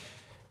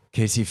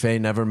Casey Faye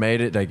never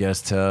made it, I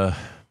guess, to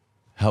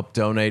help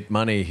donate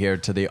money here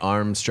to the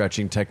Arm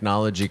Stretching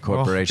Technology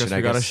Corporation. Guess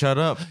we gotta shut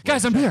up.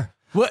 guys, I'm here.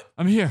 What?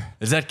 I'm here.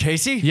 Is that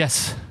Casey?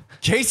 Yes.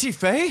 Casey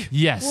Faye?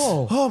 Yes.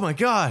 Oh my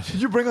God.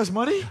 Did you bring us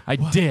money? I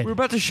did. We're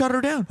about to shut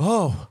her down.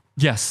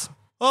 Yes.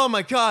 Oh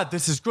my God,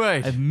 this is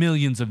great. I have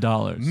millions of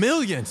dollars.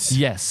 Millions.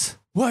 Yes.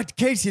 What,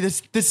 Casey?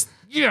 This.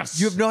 Yes.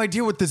 You have no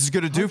idea what this is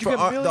going to do you for get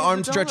the millions arm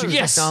of stretching dollars?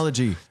 Yes.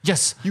 technology.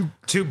 Yes.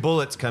 2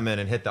 bullets come in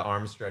and hit the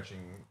arm stretching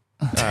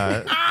leader's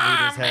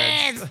head.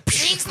 Man,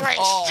 stinks like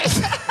shit.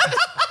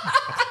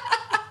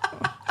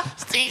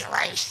 Stinks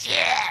like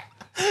shit.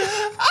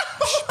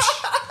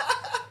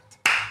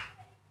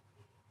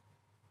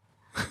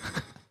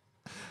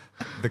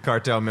 The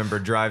cartel member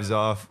drives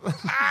off.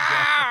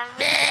 Oh,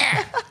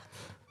 man.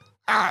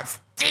 Oh, it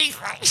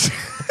stinks like shit.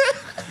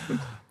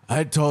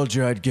 I told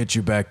you I'd get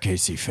you back,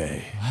 Casey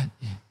Faye. What?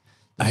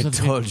 I Those are the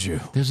told people- you.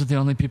 Those are the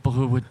only people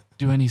who would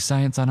do any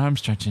science on arm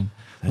stretching.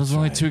 Those are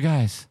only right. 2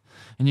 guys.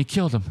 And you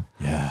killed them.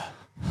 Yeah.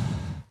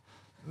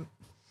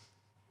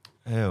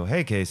 Oh,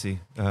 hey, Casey.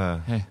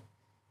 Hey.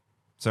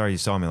 Sorry you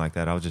saw me like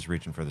that. I was just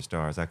reaching for the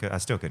stars. I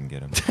still couldn't get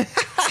them.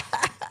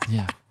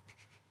 Yeah.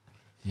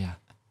 Yeah.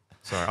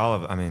 Sorry.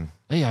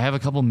 Hey, I have a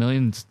couple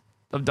millions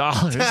of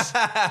dollars.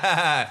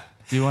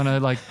 Do you want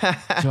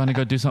to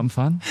go do something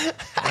fun?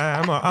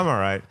 I'm all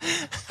right.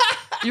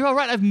 You're all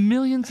right. I have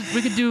millions.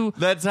 We could do.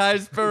 That's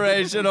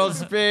inspirational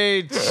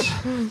speech.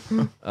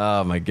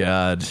 Oh my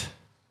God.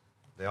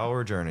 They all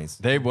were journeys.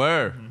 They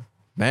were.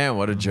 Man,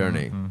 what a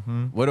journey.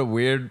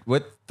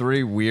 What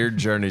 3 weird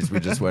journeys we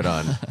just went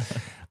on.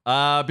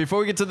 Before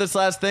we get to this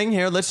last thing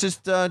here, let's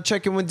just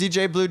check in with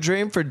DJ Blue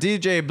Dream for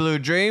DJ Blue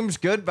Dream's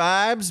Good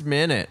Vibes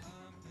Minute.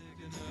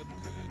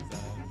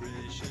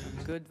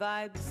 Good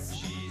vibes.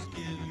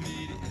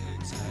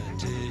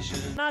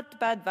 Not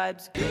bad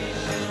vibes.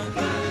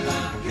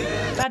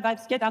 Bad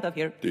vibes, get out of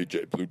here.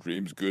 DJ Blue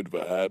Dream's Good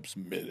Vibes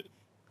Minute.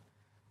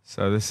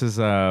 So this is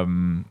I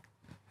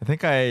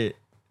think I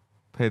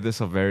played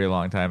this a very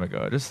long time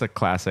ago. Just a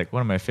classic,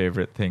 one of my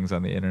favorite things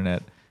on the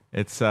internet.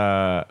 It's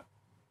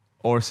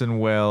Orson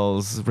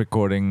Welles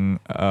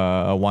recording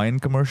a wine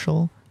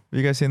commercial. Have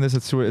you guys seen this?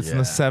 It's in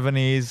the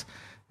 70s.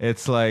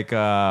 It's like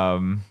I'll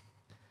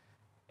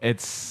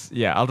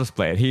just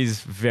play it. He's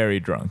very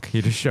drunk.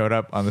 He just showed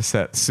up on the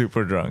set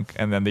super drunk,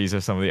 and then these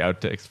are some of the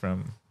outtakes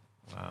from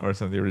or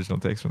some of the original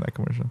takes from that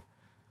commercial.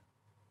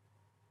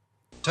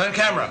 Turn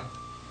camera.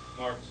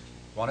 Mark.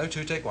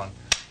 102, take 1.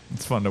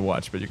 It's fun to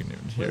watch, but you can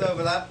even hear With it.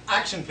 overlap,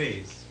 action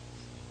please.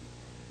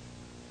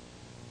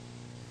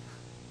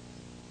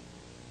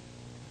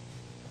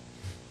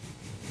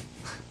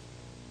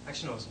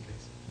 Action Orson,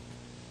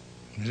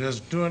 please.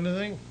 Just do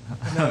anything?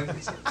 No,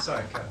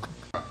 sorry, go.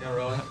 Yeah,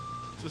 rolling.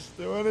 Just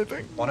do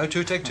anything.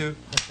 102, take 2.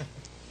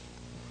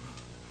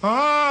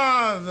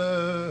 Ah,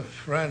 the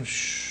French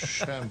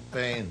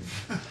champagne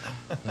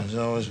has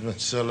always been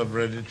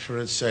celebrated for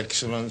its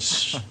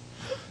excellence.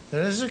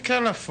 There is a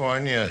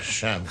California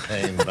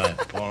champagne by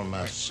Paul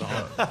Masson.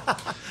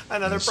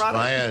 Another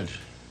inspired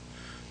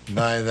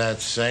by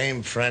that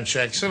same French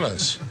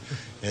excellence.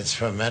 It's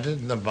fermented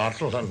in the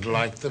bottle, and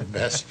like the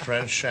best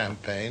French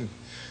champagne,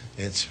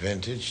 it's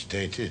vintage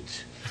dated.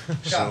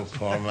 So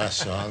Paul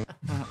Masson.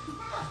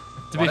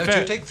 To be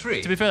fair, take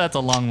 3. To be fair, that's a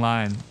long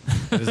line.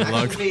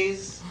 Action,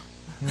 please.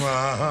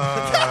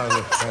 Ah,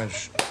 the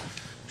French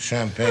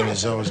champagne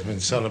has always been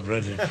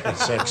celebrated for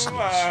its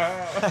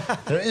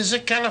excellence. There is a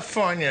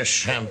California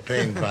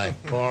champagne by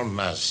Paul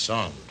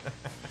Masson.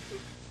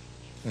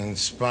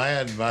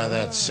 Inspired by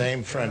that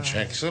same French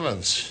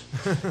excellence,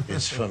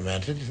 it's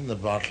fermented in the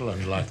bottle,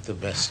 and like the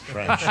best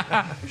French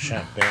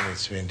champagne,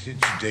 it's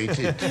vintage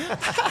dated.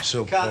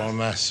 So Paul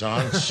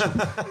Masson.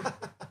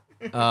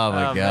 Oh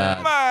my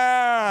God.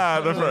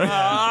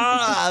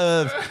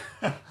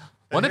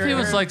 What if he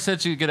was like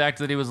such a good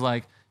actor that he was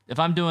like, if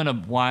I'm doing a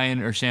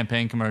wine or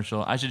champagne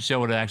commercial, I should show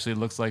what it actually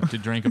looks like to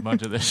drink a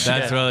bunch of this shit.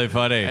 That's really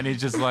funny. And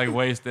he's just like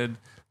wasted.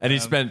 And he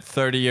spent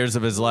 30 years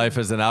of his life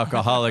as an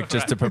alcoholic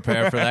just to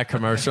prepare for that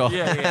commercial.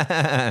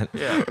 Yeah.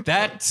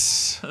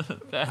 That's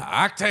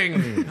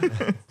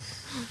acting.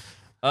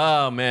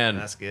 Oh, man.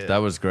 That's good. That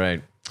was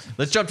great.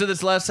 Let's jump to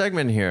this last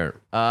segment here.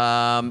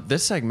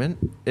 This segment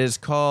is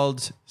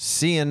called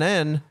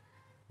CNN,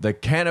 the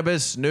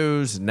Cannabis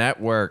News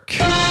Network.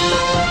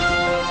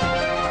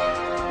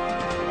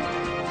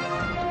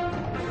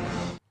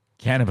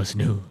 Cannabis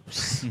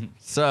news.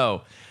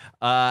 So,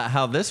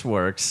 how this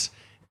works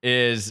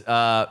is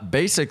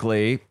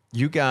basically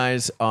you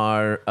guys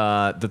are,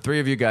 the 3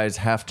 of you guys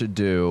have to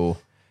do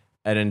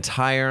an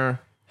entire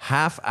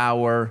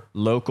half-hour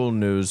local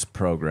news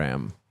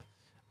program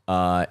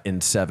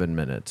in 7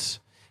 minutes.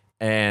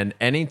 And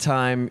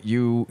anytime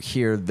you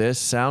hear this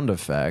sound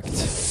effect,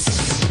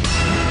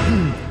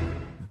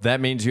 that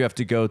means you have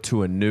to go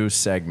to a new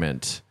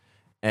segment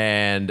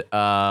and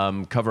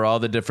cover all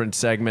the different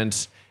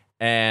segments.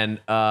 And,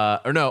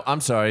 or no,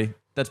 I'm sorry.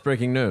 That's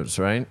breaking news,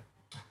 right?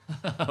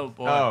 Oh,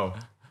 boy. Oh,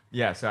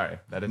 yeah. Sorry,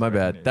 that is My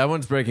breaking bad. news. That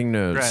one's breaking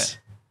news. Right.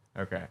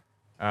 Okay.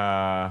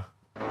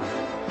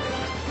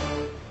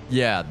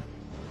 Yeah.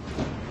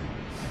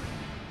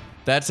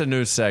 That's a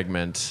news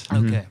segment.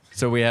 Okay.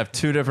 So we have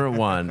two different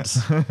ones.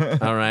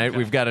 All right.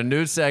 We've got a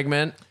news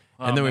segment,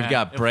 and then we've man.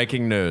 got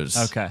breaking news.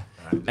 Okay.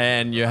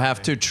 And you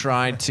have to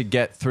try to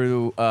get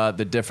through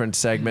the different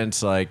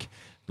segments like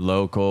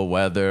local,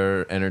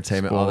 weather,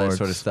 entertainment, all that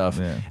sort of Sports,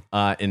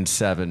 stuff in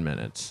 7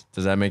 minutes.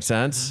 Does that make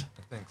sense?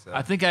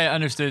 I think I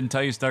understood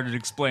until you started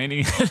explaining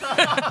it.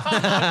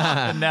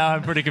 And now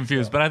I'm pretty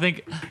confused, but I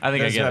think I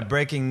There's get it.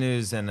 breaking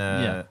news and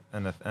Yeah.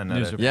 another.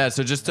 News report. Yeah.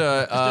 So just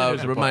to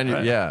news report, remind you,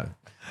 right? yeah.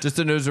 Just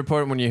a news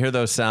report. When you hear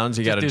those sounds,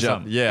 you got to do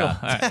jump. something.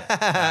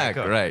 Yeah.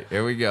 Cool. All right. Great.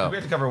 Here we We go.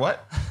 have to cover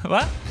what?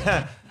 What?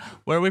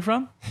 Where are we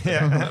from?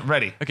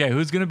 Ready. Okay,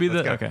 who's gonna be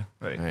the? go. Okay.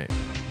 Ready. All right.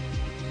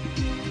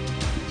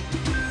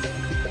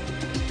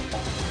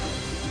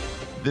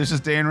 This is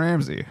Dan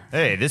Ramsey.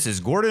 Hey, this is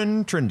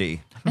Gordon Trendy,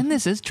 And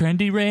this is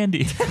Trendy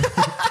Randy.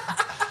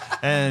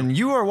 and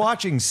you are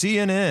watching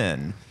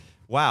CNN.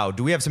 Wow,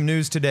 do we have some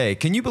news today?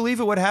 Can you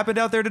believe it? What happened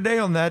out there today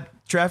on that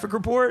traffic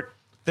report?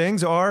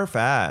 Things are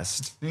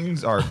fast.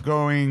 Things are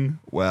going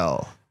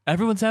well.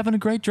 Everyone's having a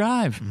great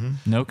drive.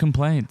 No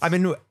complaints. I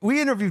mean,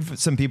 we interviewed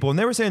some people, and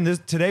they were saying this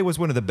today was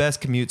one of the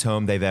best commutes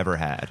home they've ever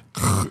had.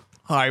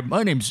 Hi,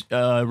 my name's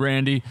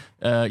Randy.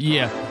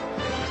 Yeah.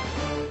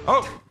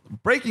 Oh,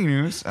 breaking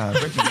news!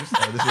 Breaking news!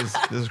 This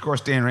is of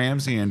course Dan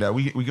Ramsey, and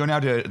we go now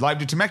to live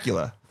to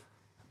Temecula,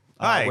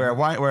 Hi. where a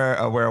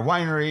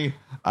winery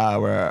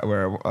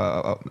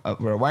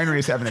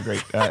is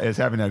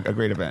having a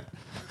great event.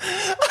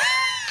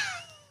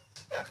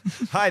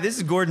 Hi, this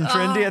is Gordon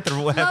Trendy at the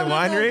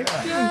winery.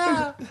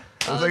 Yeah.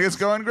 Looks like it's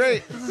going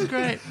great. This is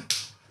great.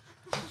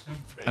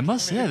 I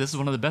must say, this is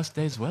one of the best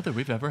days weather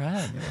we've ever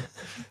had.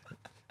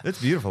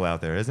 It's beautiful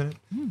out there, isn't it?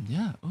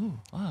 Yeah. Oh,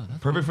 wow.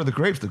 That's Perfect for the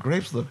grapes. The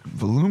grapes look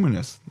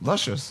voluminous,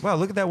 luscious. Wow,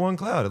 look at that one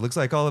cloud. It looks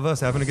like all of us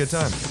having a good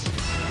time.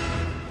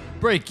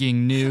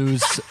 breaking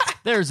news.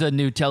 There's a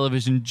new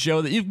television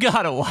show that you've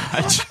got to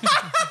watch.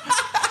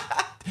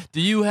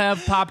 Do you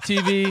have Pop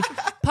TV?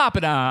 Pop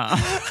it on.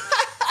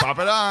 Pop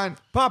it on.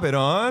 Pop it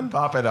on.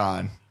 Pop it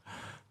on.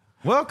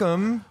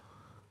 Welcome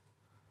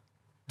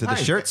to the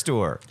Hi. shirt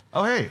store.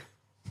 Oh, hey.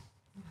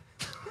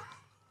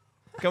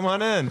 Come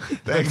on in.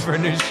 Thanks for a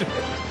new shirt.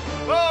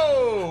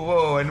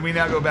 Whoa. And we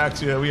now go back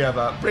to, we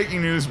have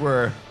breaking news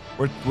where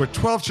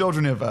 12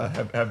 children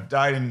have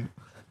died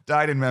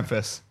in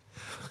Memphis.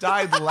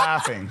 Died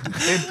laughing.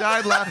 They've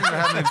died laughing.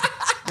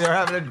 They're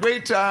having a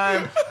great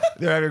time.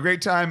 They're having a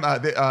great time.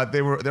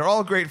 They're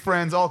all great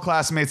friends, all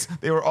classmates.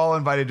 They were all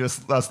invited to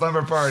a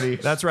slumber party.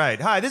 That's right.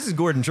 Hi, this is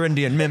Gordon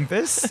Trendy in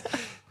Memphis.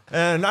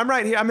 And I'm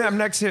right here. I'm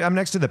next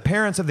to the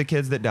parents of the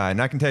kids that died.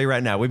 And I can tell you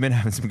right now, we've been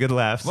having some good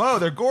laughs. Whoa,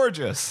 they're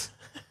gorgeous.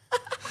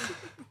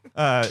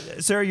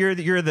 Sarah,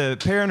 you're the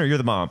parent or you're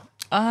the mom?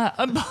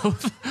 I'm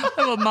both.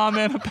 I'm a mom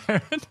and a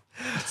parent.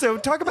 So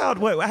talk about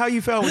how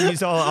you felt when you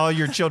saw all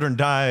your children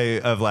die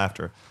of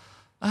laughter.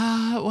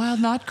 Well,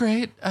 not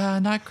great.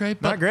 Not great.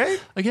 But Not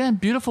great? Again,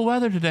 beautiful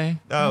weather today.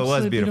 Oh, it was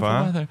Absolutely beautiful,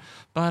 huh? weather.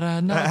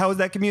 But no. How was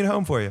that commute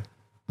home for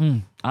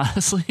you?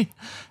 Honestly,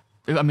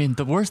 I mean,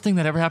 the worst thing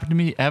that ever happened to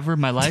me ever in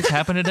my life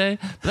happened today.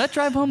 But that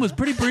drive home was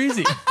pretty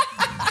breezy.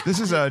 This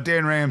is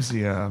Dan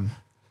Ramsey. I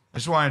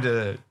just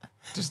wanted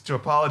to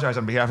apologize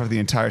on behalf of the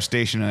entire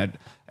station.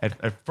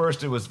 At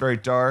first, it was very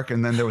dark,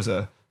 and then there was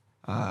a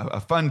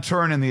fun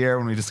turn in the air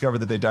when we discovered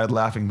that they died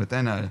laughing. But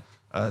then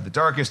the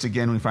darkest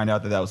again, we find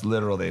out that was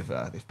literal. They've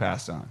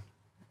passed on.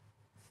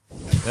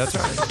 That's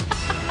right.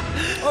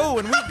 Oh,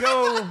 and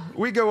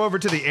we go over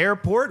to the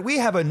airport. We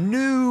have a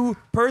new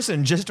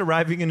person just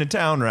arriving into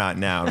town right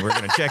now, and we're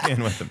going to check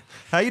in with them.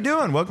 How you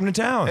doing? Welcome to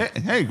town.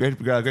 Hey, great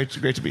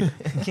to be here.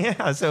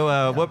 Yeah.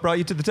 So, what brought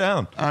you to the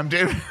town? I'm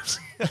Dan Ramsey.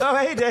 Oh,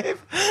 hey,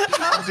 Dave.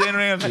 I'm Dan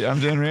Ramsey.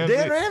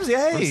 Dan Ramsey.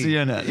 Hey. From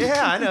CNN.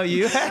 Yeah, I know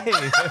you. Hey.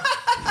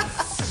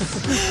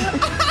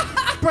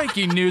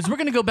 Breaking news. We're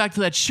going to go back to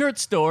that shirt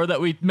store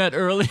that we met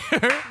earlier.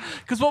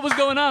 Because what was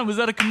going on? Was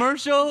that a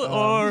commercial?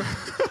 Or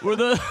were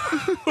the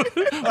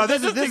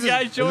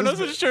guy showing us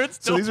a shirt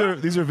store? So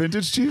these are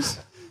vintage tees?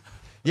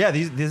 Yeah,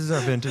 this is our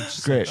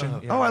vintage. Great.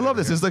 section. I love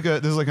this. This is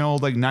like an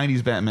old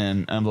 90s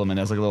Batman emblem, and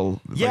it has like a little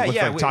looks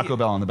like Taco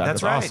Bell on the back.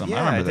 That's That's right. awesome.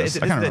 Yeah, I remember this.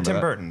 This I is kind the of Tim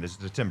remember that. Burton. This is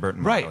the Tim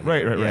Burton. Right, model.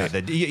 right.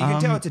 Yeah, you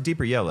can tell it's a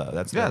deeper yellow.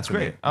 That's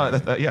great.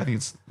 amazing. Yeah, I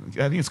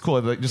think it's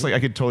cool. Like, just like I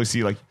could totally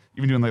see like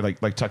even doing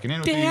like tucking in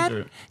with Dad, these.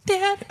 Or,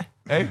 Dad,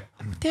 hey,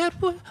 Dad,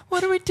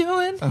 what are we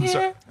doing here?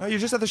 sorry. Oh, you're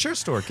just at the shirt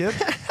store, kid.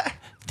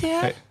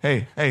 Dad,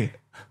 hey.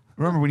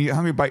 Remember when you're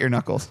hungry, bite your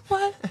knuckles.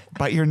 what?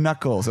 Bite your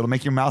knuckles. It'll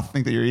make your mouth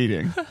think that you're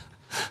eating.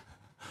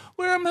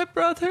 Where are my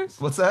brothers?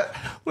 What's that?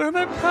 Where are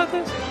my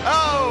brothers?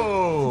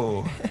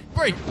 Oh!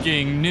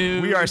 Breaking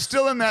news. We are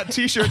still in that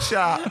t-shirt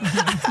shop.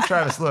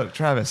 Travis, look,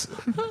 Travis,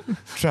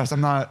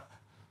 I'm not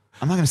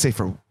going to say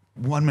for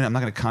 1 minute, I'm not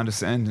going to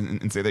condescend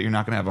and say that you're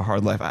not going to have a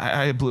hard life.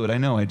 I blew it. I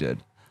know I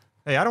did.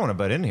 Hey, I don't want to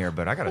butt in here,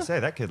 but I got to say,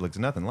 that kid looks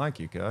nothing like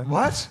you, cuz.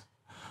 What?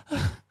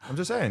 I'm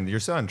just saying,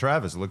 your son,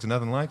 Travis, looks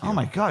nothing like you. Oh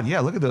my God.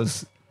 Yeah. Look at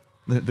those.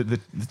 The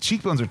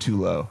cheekbones are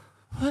too low.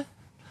 What?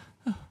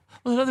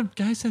 Well, that other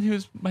guy said he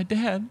was my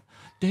dad.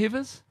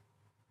 Davis?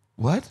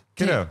 What?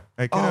 Kiddo.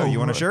 Hey, kiddo, you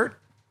want a shirt?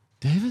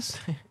 Davis?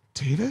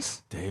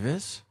 Davis?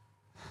 Davis?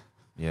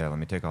 Yeah, let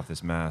me take off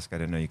this mask. I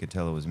didn't know you could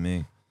tell it was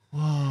me.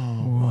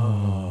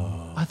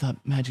 Whoa. I thought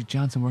Magic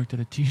Johnson worked at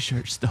a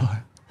t-shirt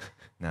store.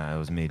 Nah, it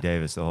was me,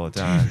 Davis, the whole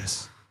time.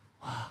 Davis.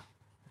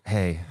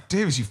 Hey.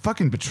 Davis, you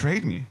fucking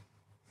betrayed me.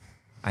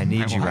 I need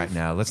My you wife. right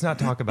now. Let's not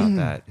talk about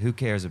that. Who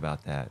cares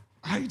about that?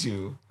 I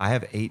do. I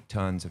have 8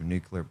 tons of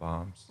nuclear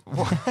bombs.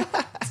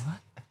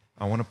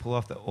 I want to pull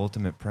off the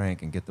ultimate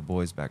prank and get the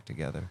boys back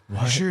together.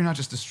 You sure you're not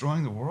just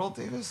destroying the world,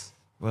 Davis?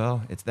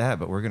 Well, it's that,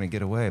 but we're going to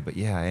get away. But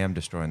yeah, I am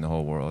destroying the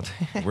whole world.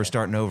 We're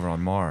starting over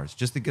on Mars.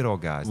 Just the good old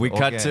guys. We the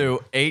old cut gang.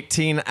 to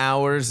 18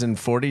 hours and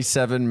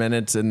 47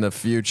 minutes in the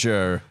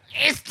future.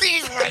 It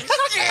tastes like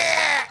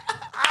shit.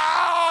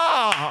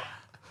 Oh.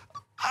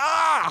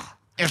 Oh.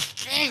 It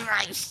tastes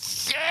like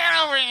shit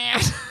over here.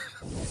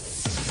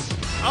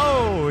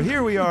 Oh,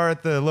 here we are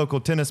at the local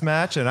tennis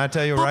match, and I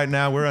tell you right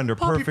now, we're under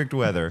perfect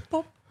weather.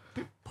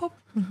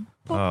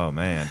 Oh,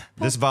 man.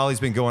 This volley's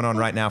been going on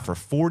right now for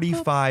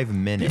 45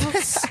 minutes.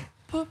 It's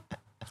one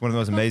of the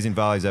most amazing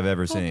volleys I've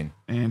ever seen.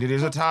 And it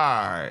is a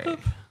tie.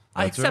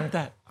 I That's accept right.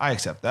 that. I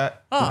accept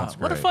that. Oh,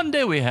 what a great. fun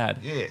day we had.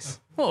 Yes.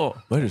 Oh,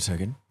 Wait a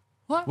second.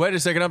 What? Wait a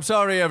second. I'm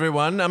sorry,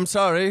 everyone. I'm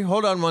sorry.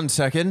 Hold on 1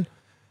 second.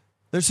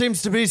 There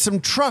seems to be some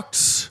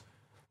trucks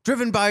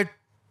driven by.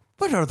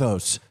 What are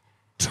those?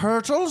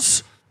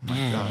 Turtles?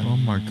 Oh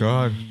my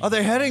God. Are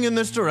they heading in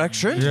this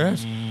direction?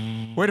 Yes.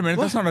 Wait a minute.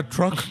 That's not a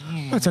truck.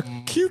 That's a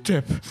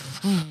Q-tip.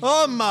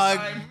 Oh my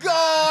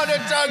God!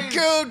 It's a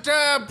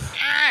Q-tip.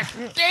 Ah,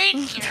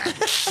 thank you. It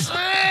tastes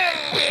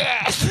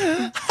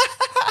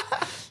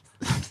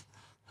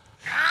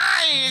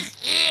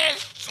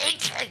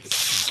like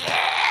shit.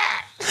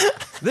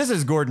 This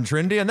is Gordon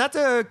Trendy, and that's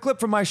a clip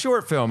from my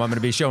short film I'm going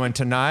to be showing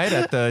tonight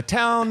at the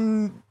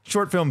Town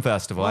Short Film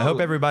Festival. I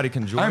hope everybody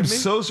can join I'm me.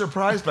 so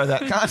surprised by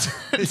that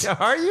content.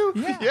 Are you?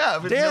 Yeah,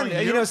 but Dan,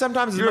 you know,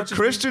 sometimes as you're a much as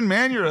Christian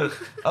man. You're an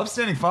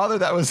upstanding father.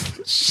 That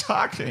was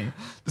shocking.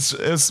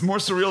 It's more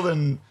surreal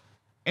than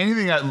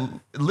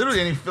literally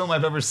any film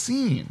I've ever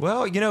seen.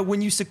 Well, you know,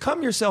 when you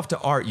succumb yourself to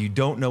art, you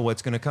don't know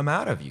what's going to come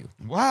out of you.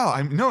 Wow,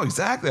 I know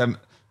exactly. I'm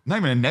not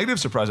even a negative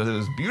surprise. I thought it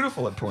was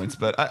beautiful at points,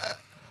 but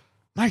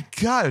my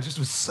God, it just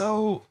was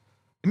so.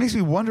 It makes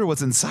me wonder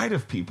what's inside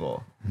of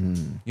people.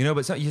 You know,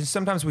 but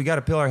sometimes we got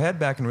to peel our head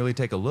back and really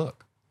take a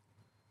look.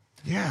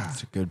 Yeah,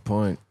 That's a good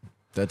point.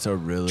 That's a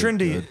really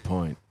Trendy. good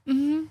point.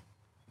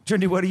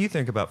 Trendy, what do you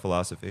think about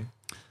philosophy?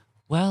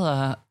 well,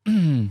 I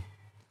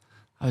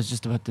was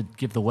just about to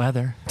give the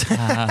weather.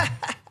 But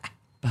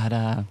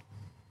I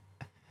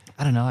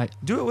don't know.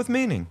 Do it with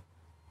meaning.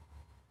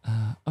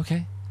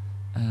 Okay.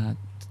 It's going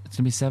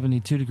to be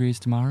 72 degrees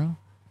tomorrow.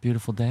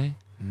 Beautiful day.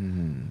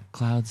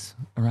 Clouds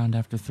around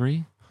after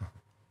 3.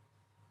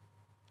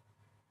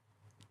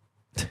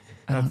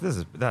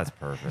 That's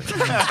perfect.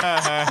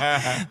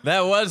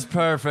 That was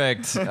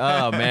perfect.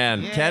 Oh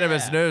man,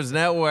 Cannabis News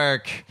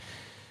Network.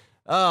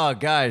 Oh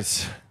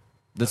guys,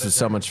 this was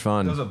so much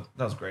fun. that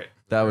was great.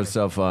 That was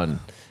so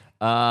fun.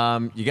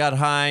 You got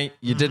high.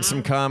 You did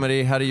some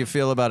comedy. How do you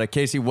feel about it,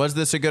 Casey? Was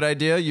this a good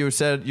idea? You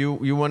said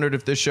you wondered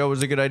if this show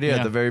was a good idea at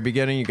Yeah. the very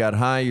beginning. You got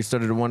high. You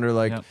started to wonder,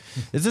 like, Yep.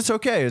 is this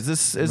okay? Is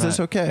this Right.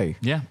 okay?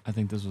 Yeah, I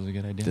think this was a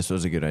good idea. This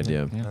was a good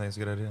idea. I think it's a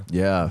good idea.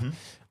 Yeah.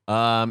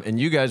 And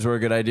you guys were a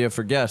good idea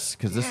for guests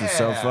because this was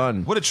so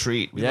fun. What a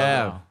treat. We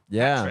Yeah, love it.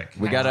 yeah. Patrick.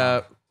 We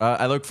gotta.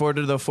 I look forward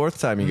to the 4th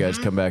time you guys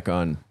come back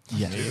on.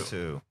 Yeah. Me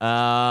too.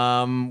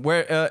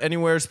 Where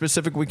anywhere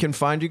specific we can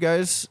find you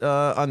guys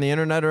on the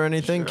internet or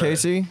anything,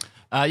 Casey?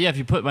 Yeah, if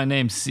you put my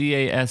name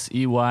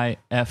CASEYFEIGH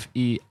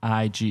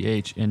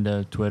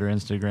into Twitter,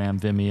 Instagram,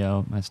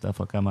 Vimeo, my stuff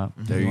will come up.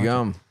 There you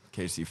go,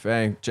 Casey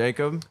Faye.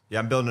 Jacob. Yeah,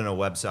 I'm building a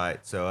website,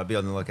 so I'll be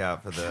on the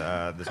lookout for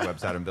this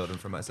website I'm building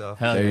for myself.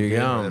 Hell There you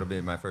go. It'll be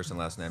my first and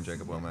last name,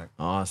 Jacob Womack.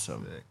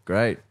 Awesome.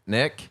 Great.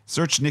 Nick?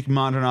 Search Nick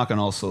Mondernock on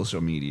all social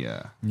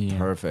media. Yeah.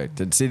 Perfect.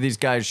 And see these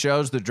guys'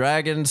 shows, The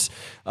Dragons,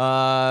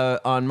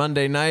 on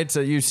Monday nights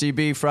at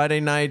UCB. Friday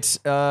nights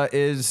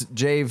is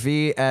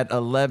JV at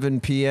 11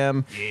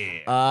 p.m.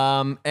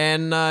 Yeah.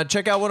 And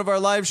check out one of our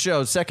live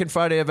shows, second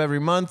Friday of every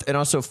month. And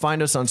also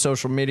find us on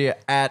social media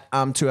at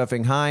I'm Too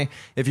Effing High.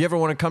 If you ever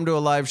want to come to a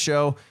live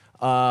show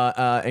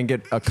and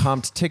get a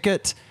comped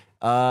ticket,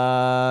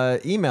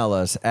 email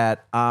us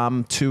at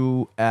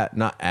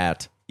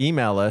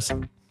email us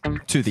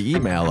to the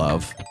email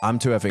of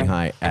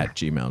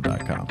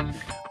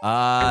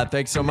imtooeffingHigh@gmail.com.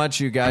 Thanks so much,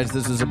 you guys.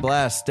 This was a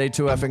blast. Stay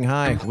too effing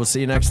high. We'll see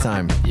you next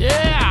time.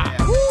 Yeah.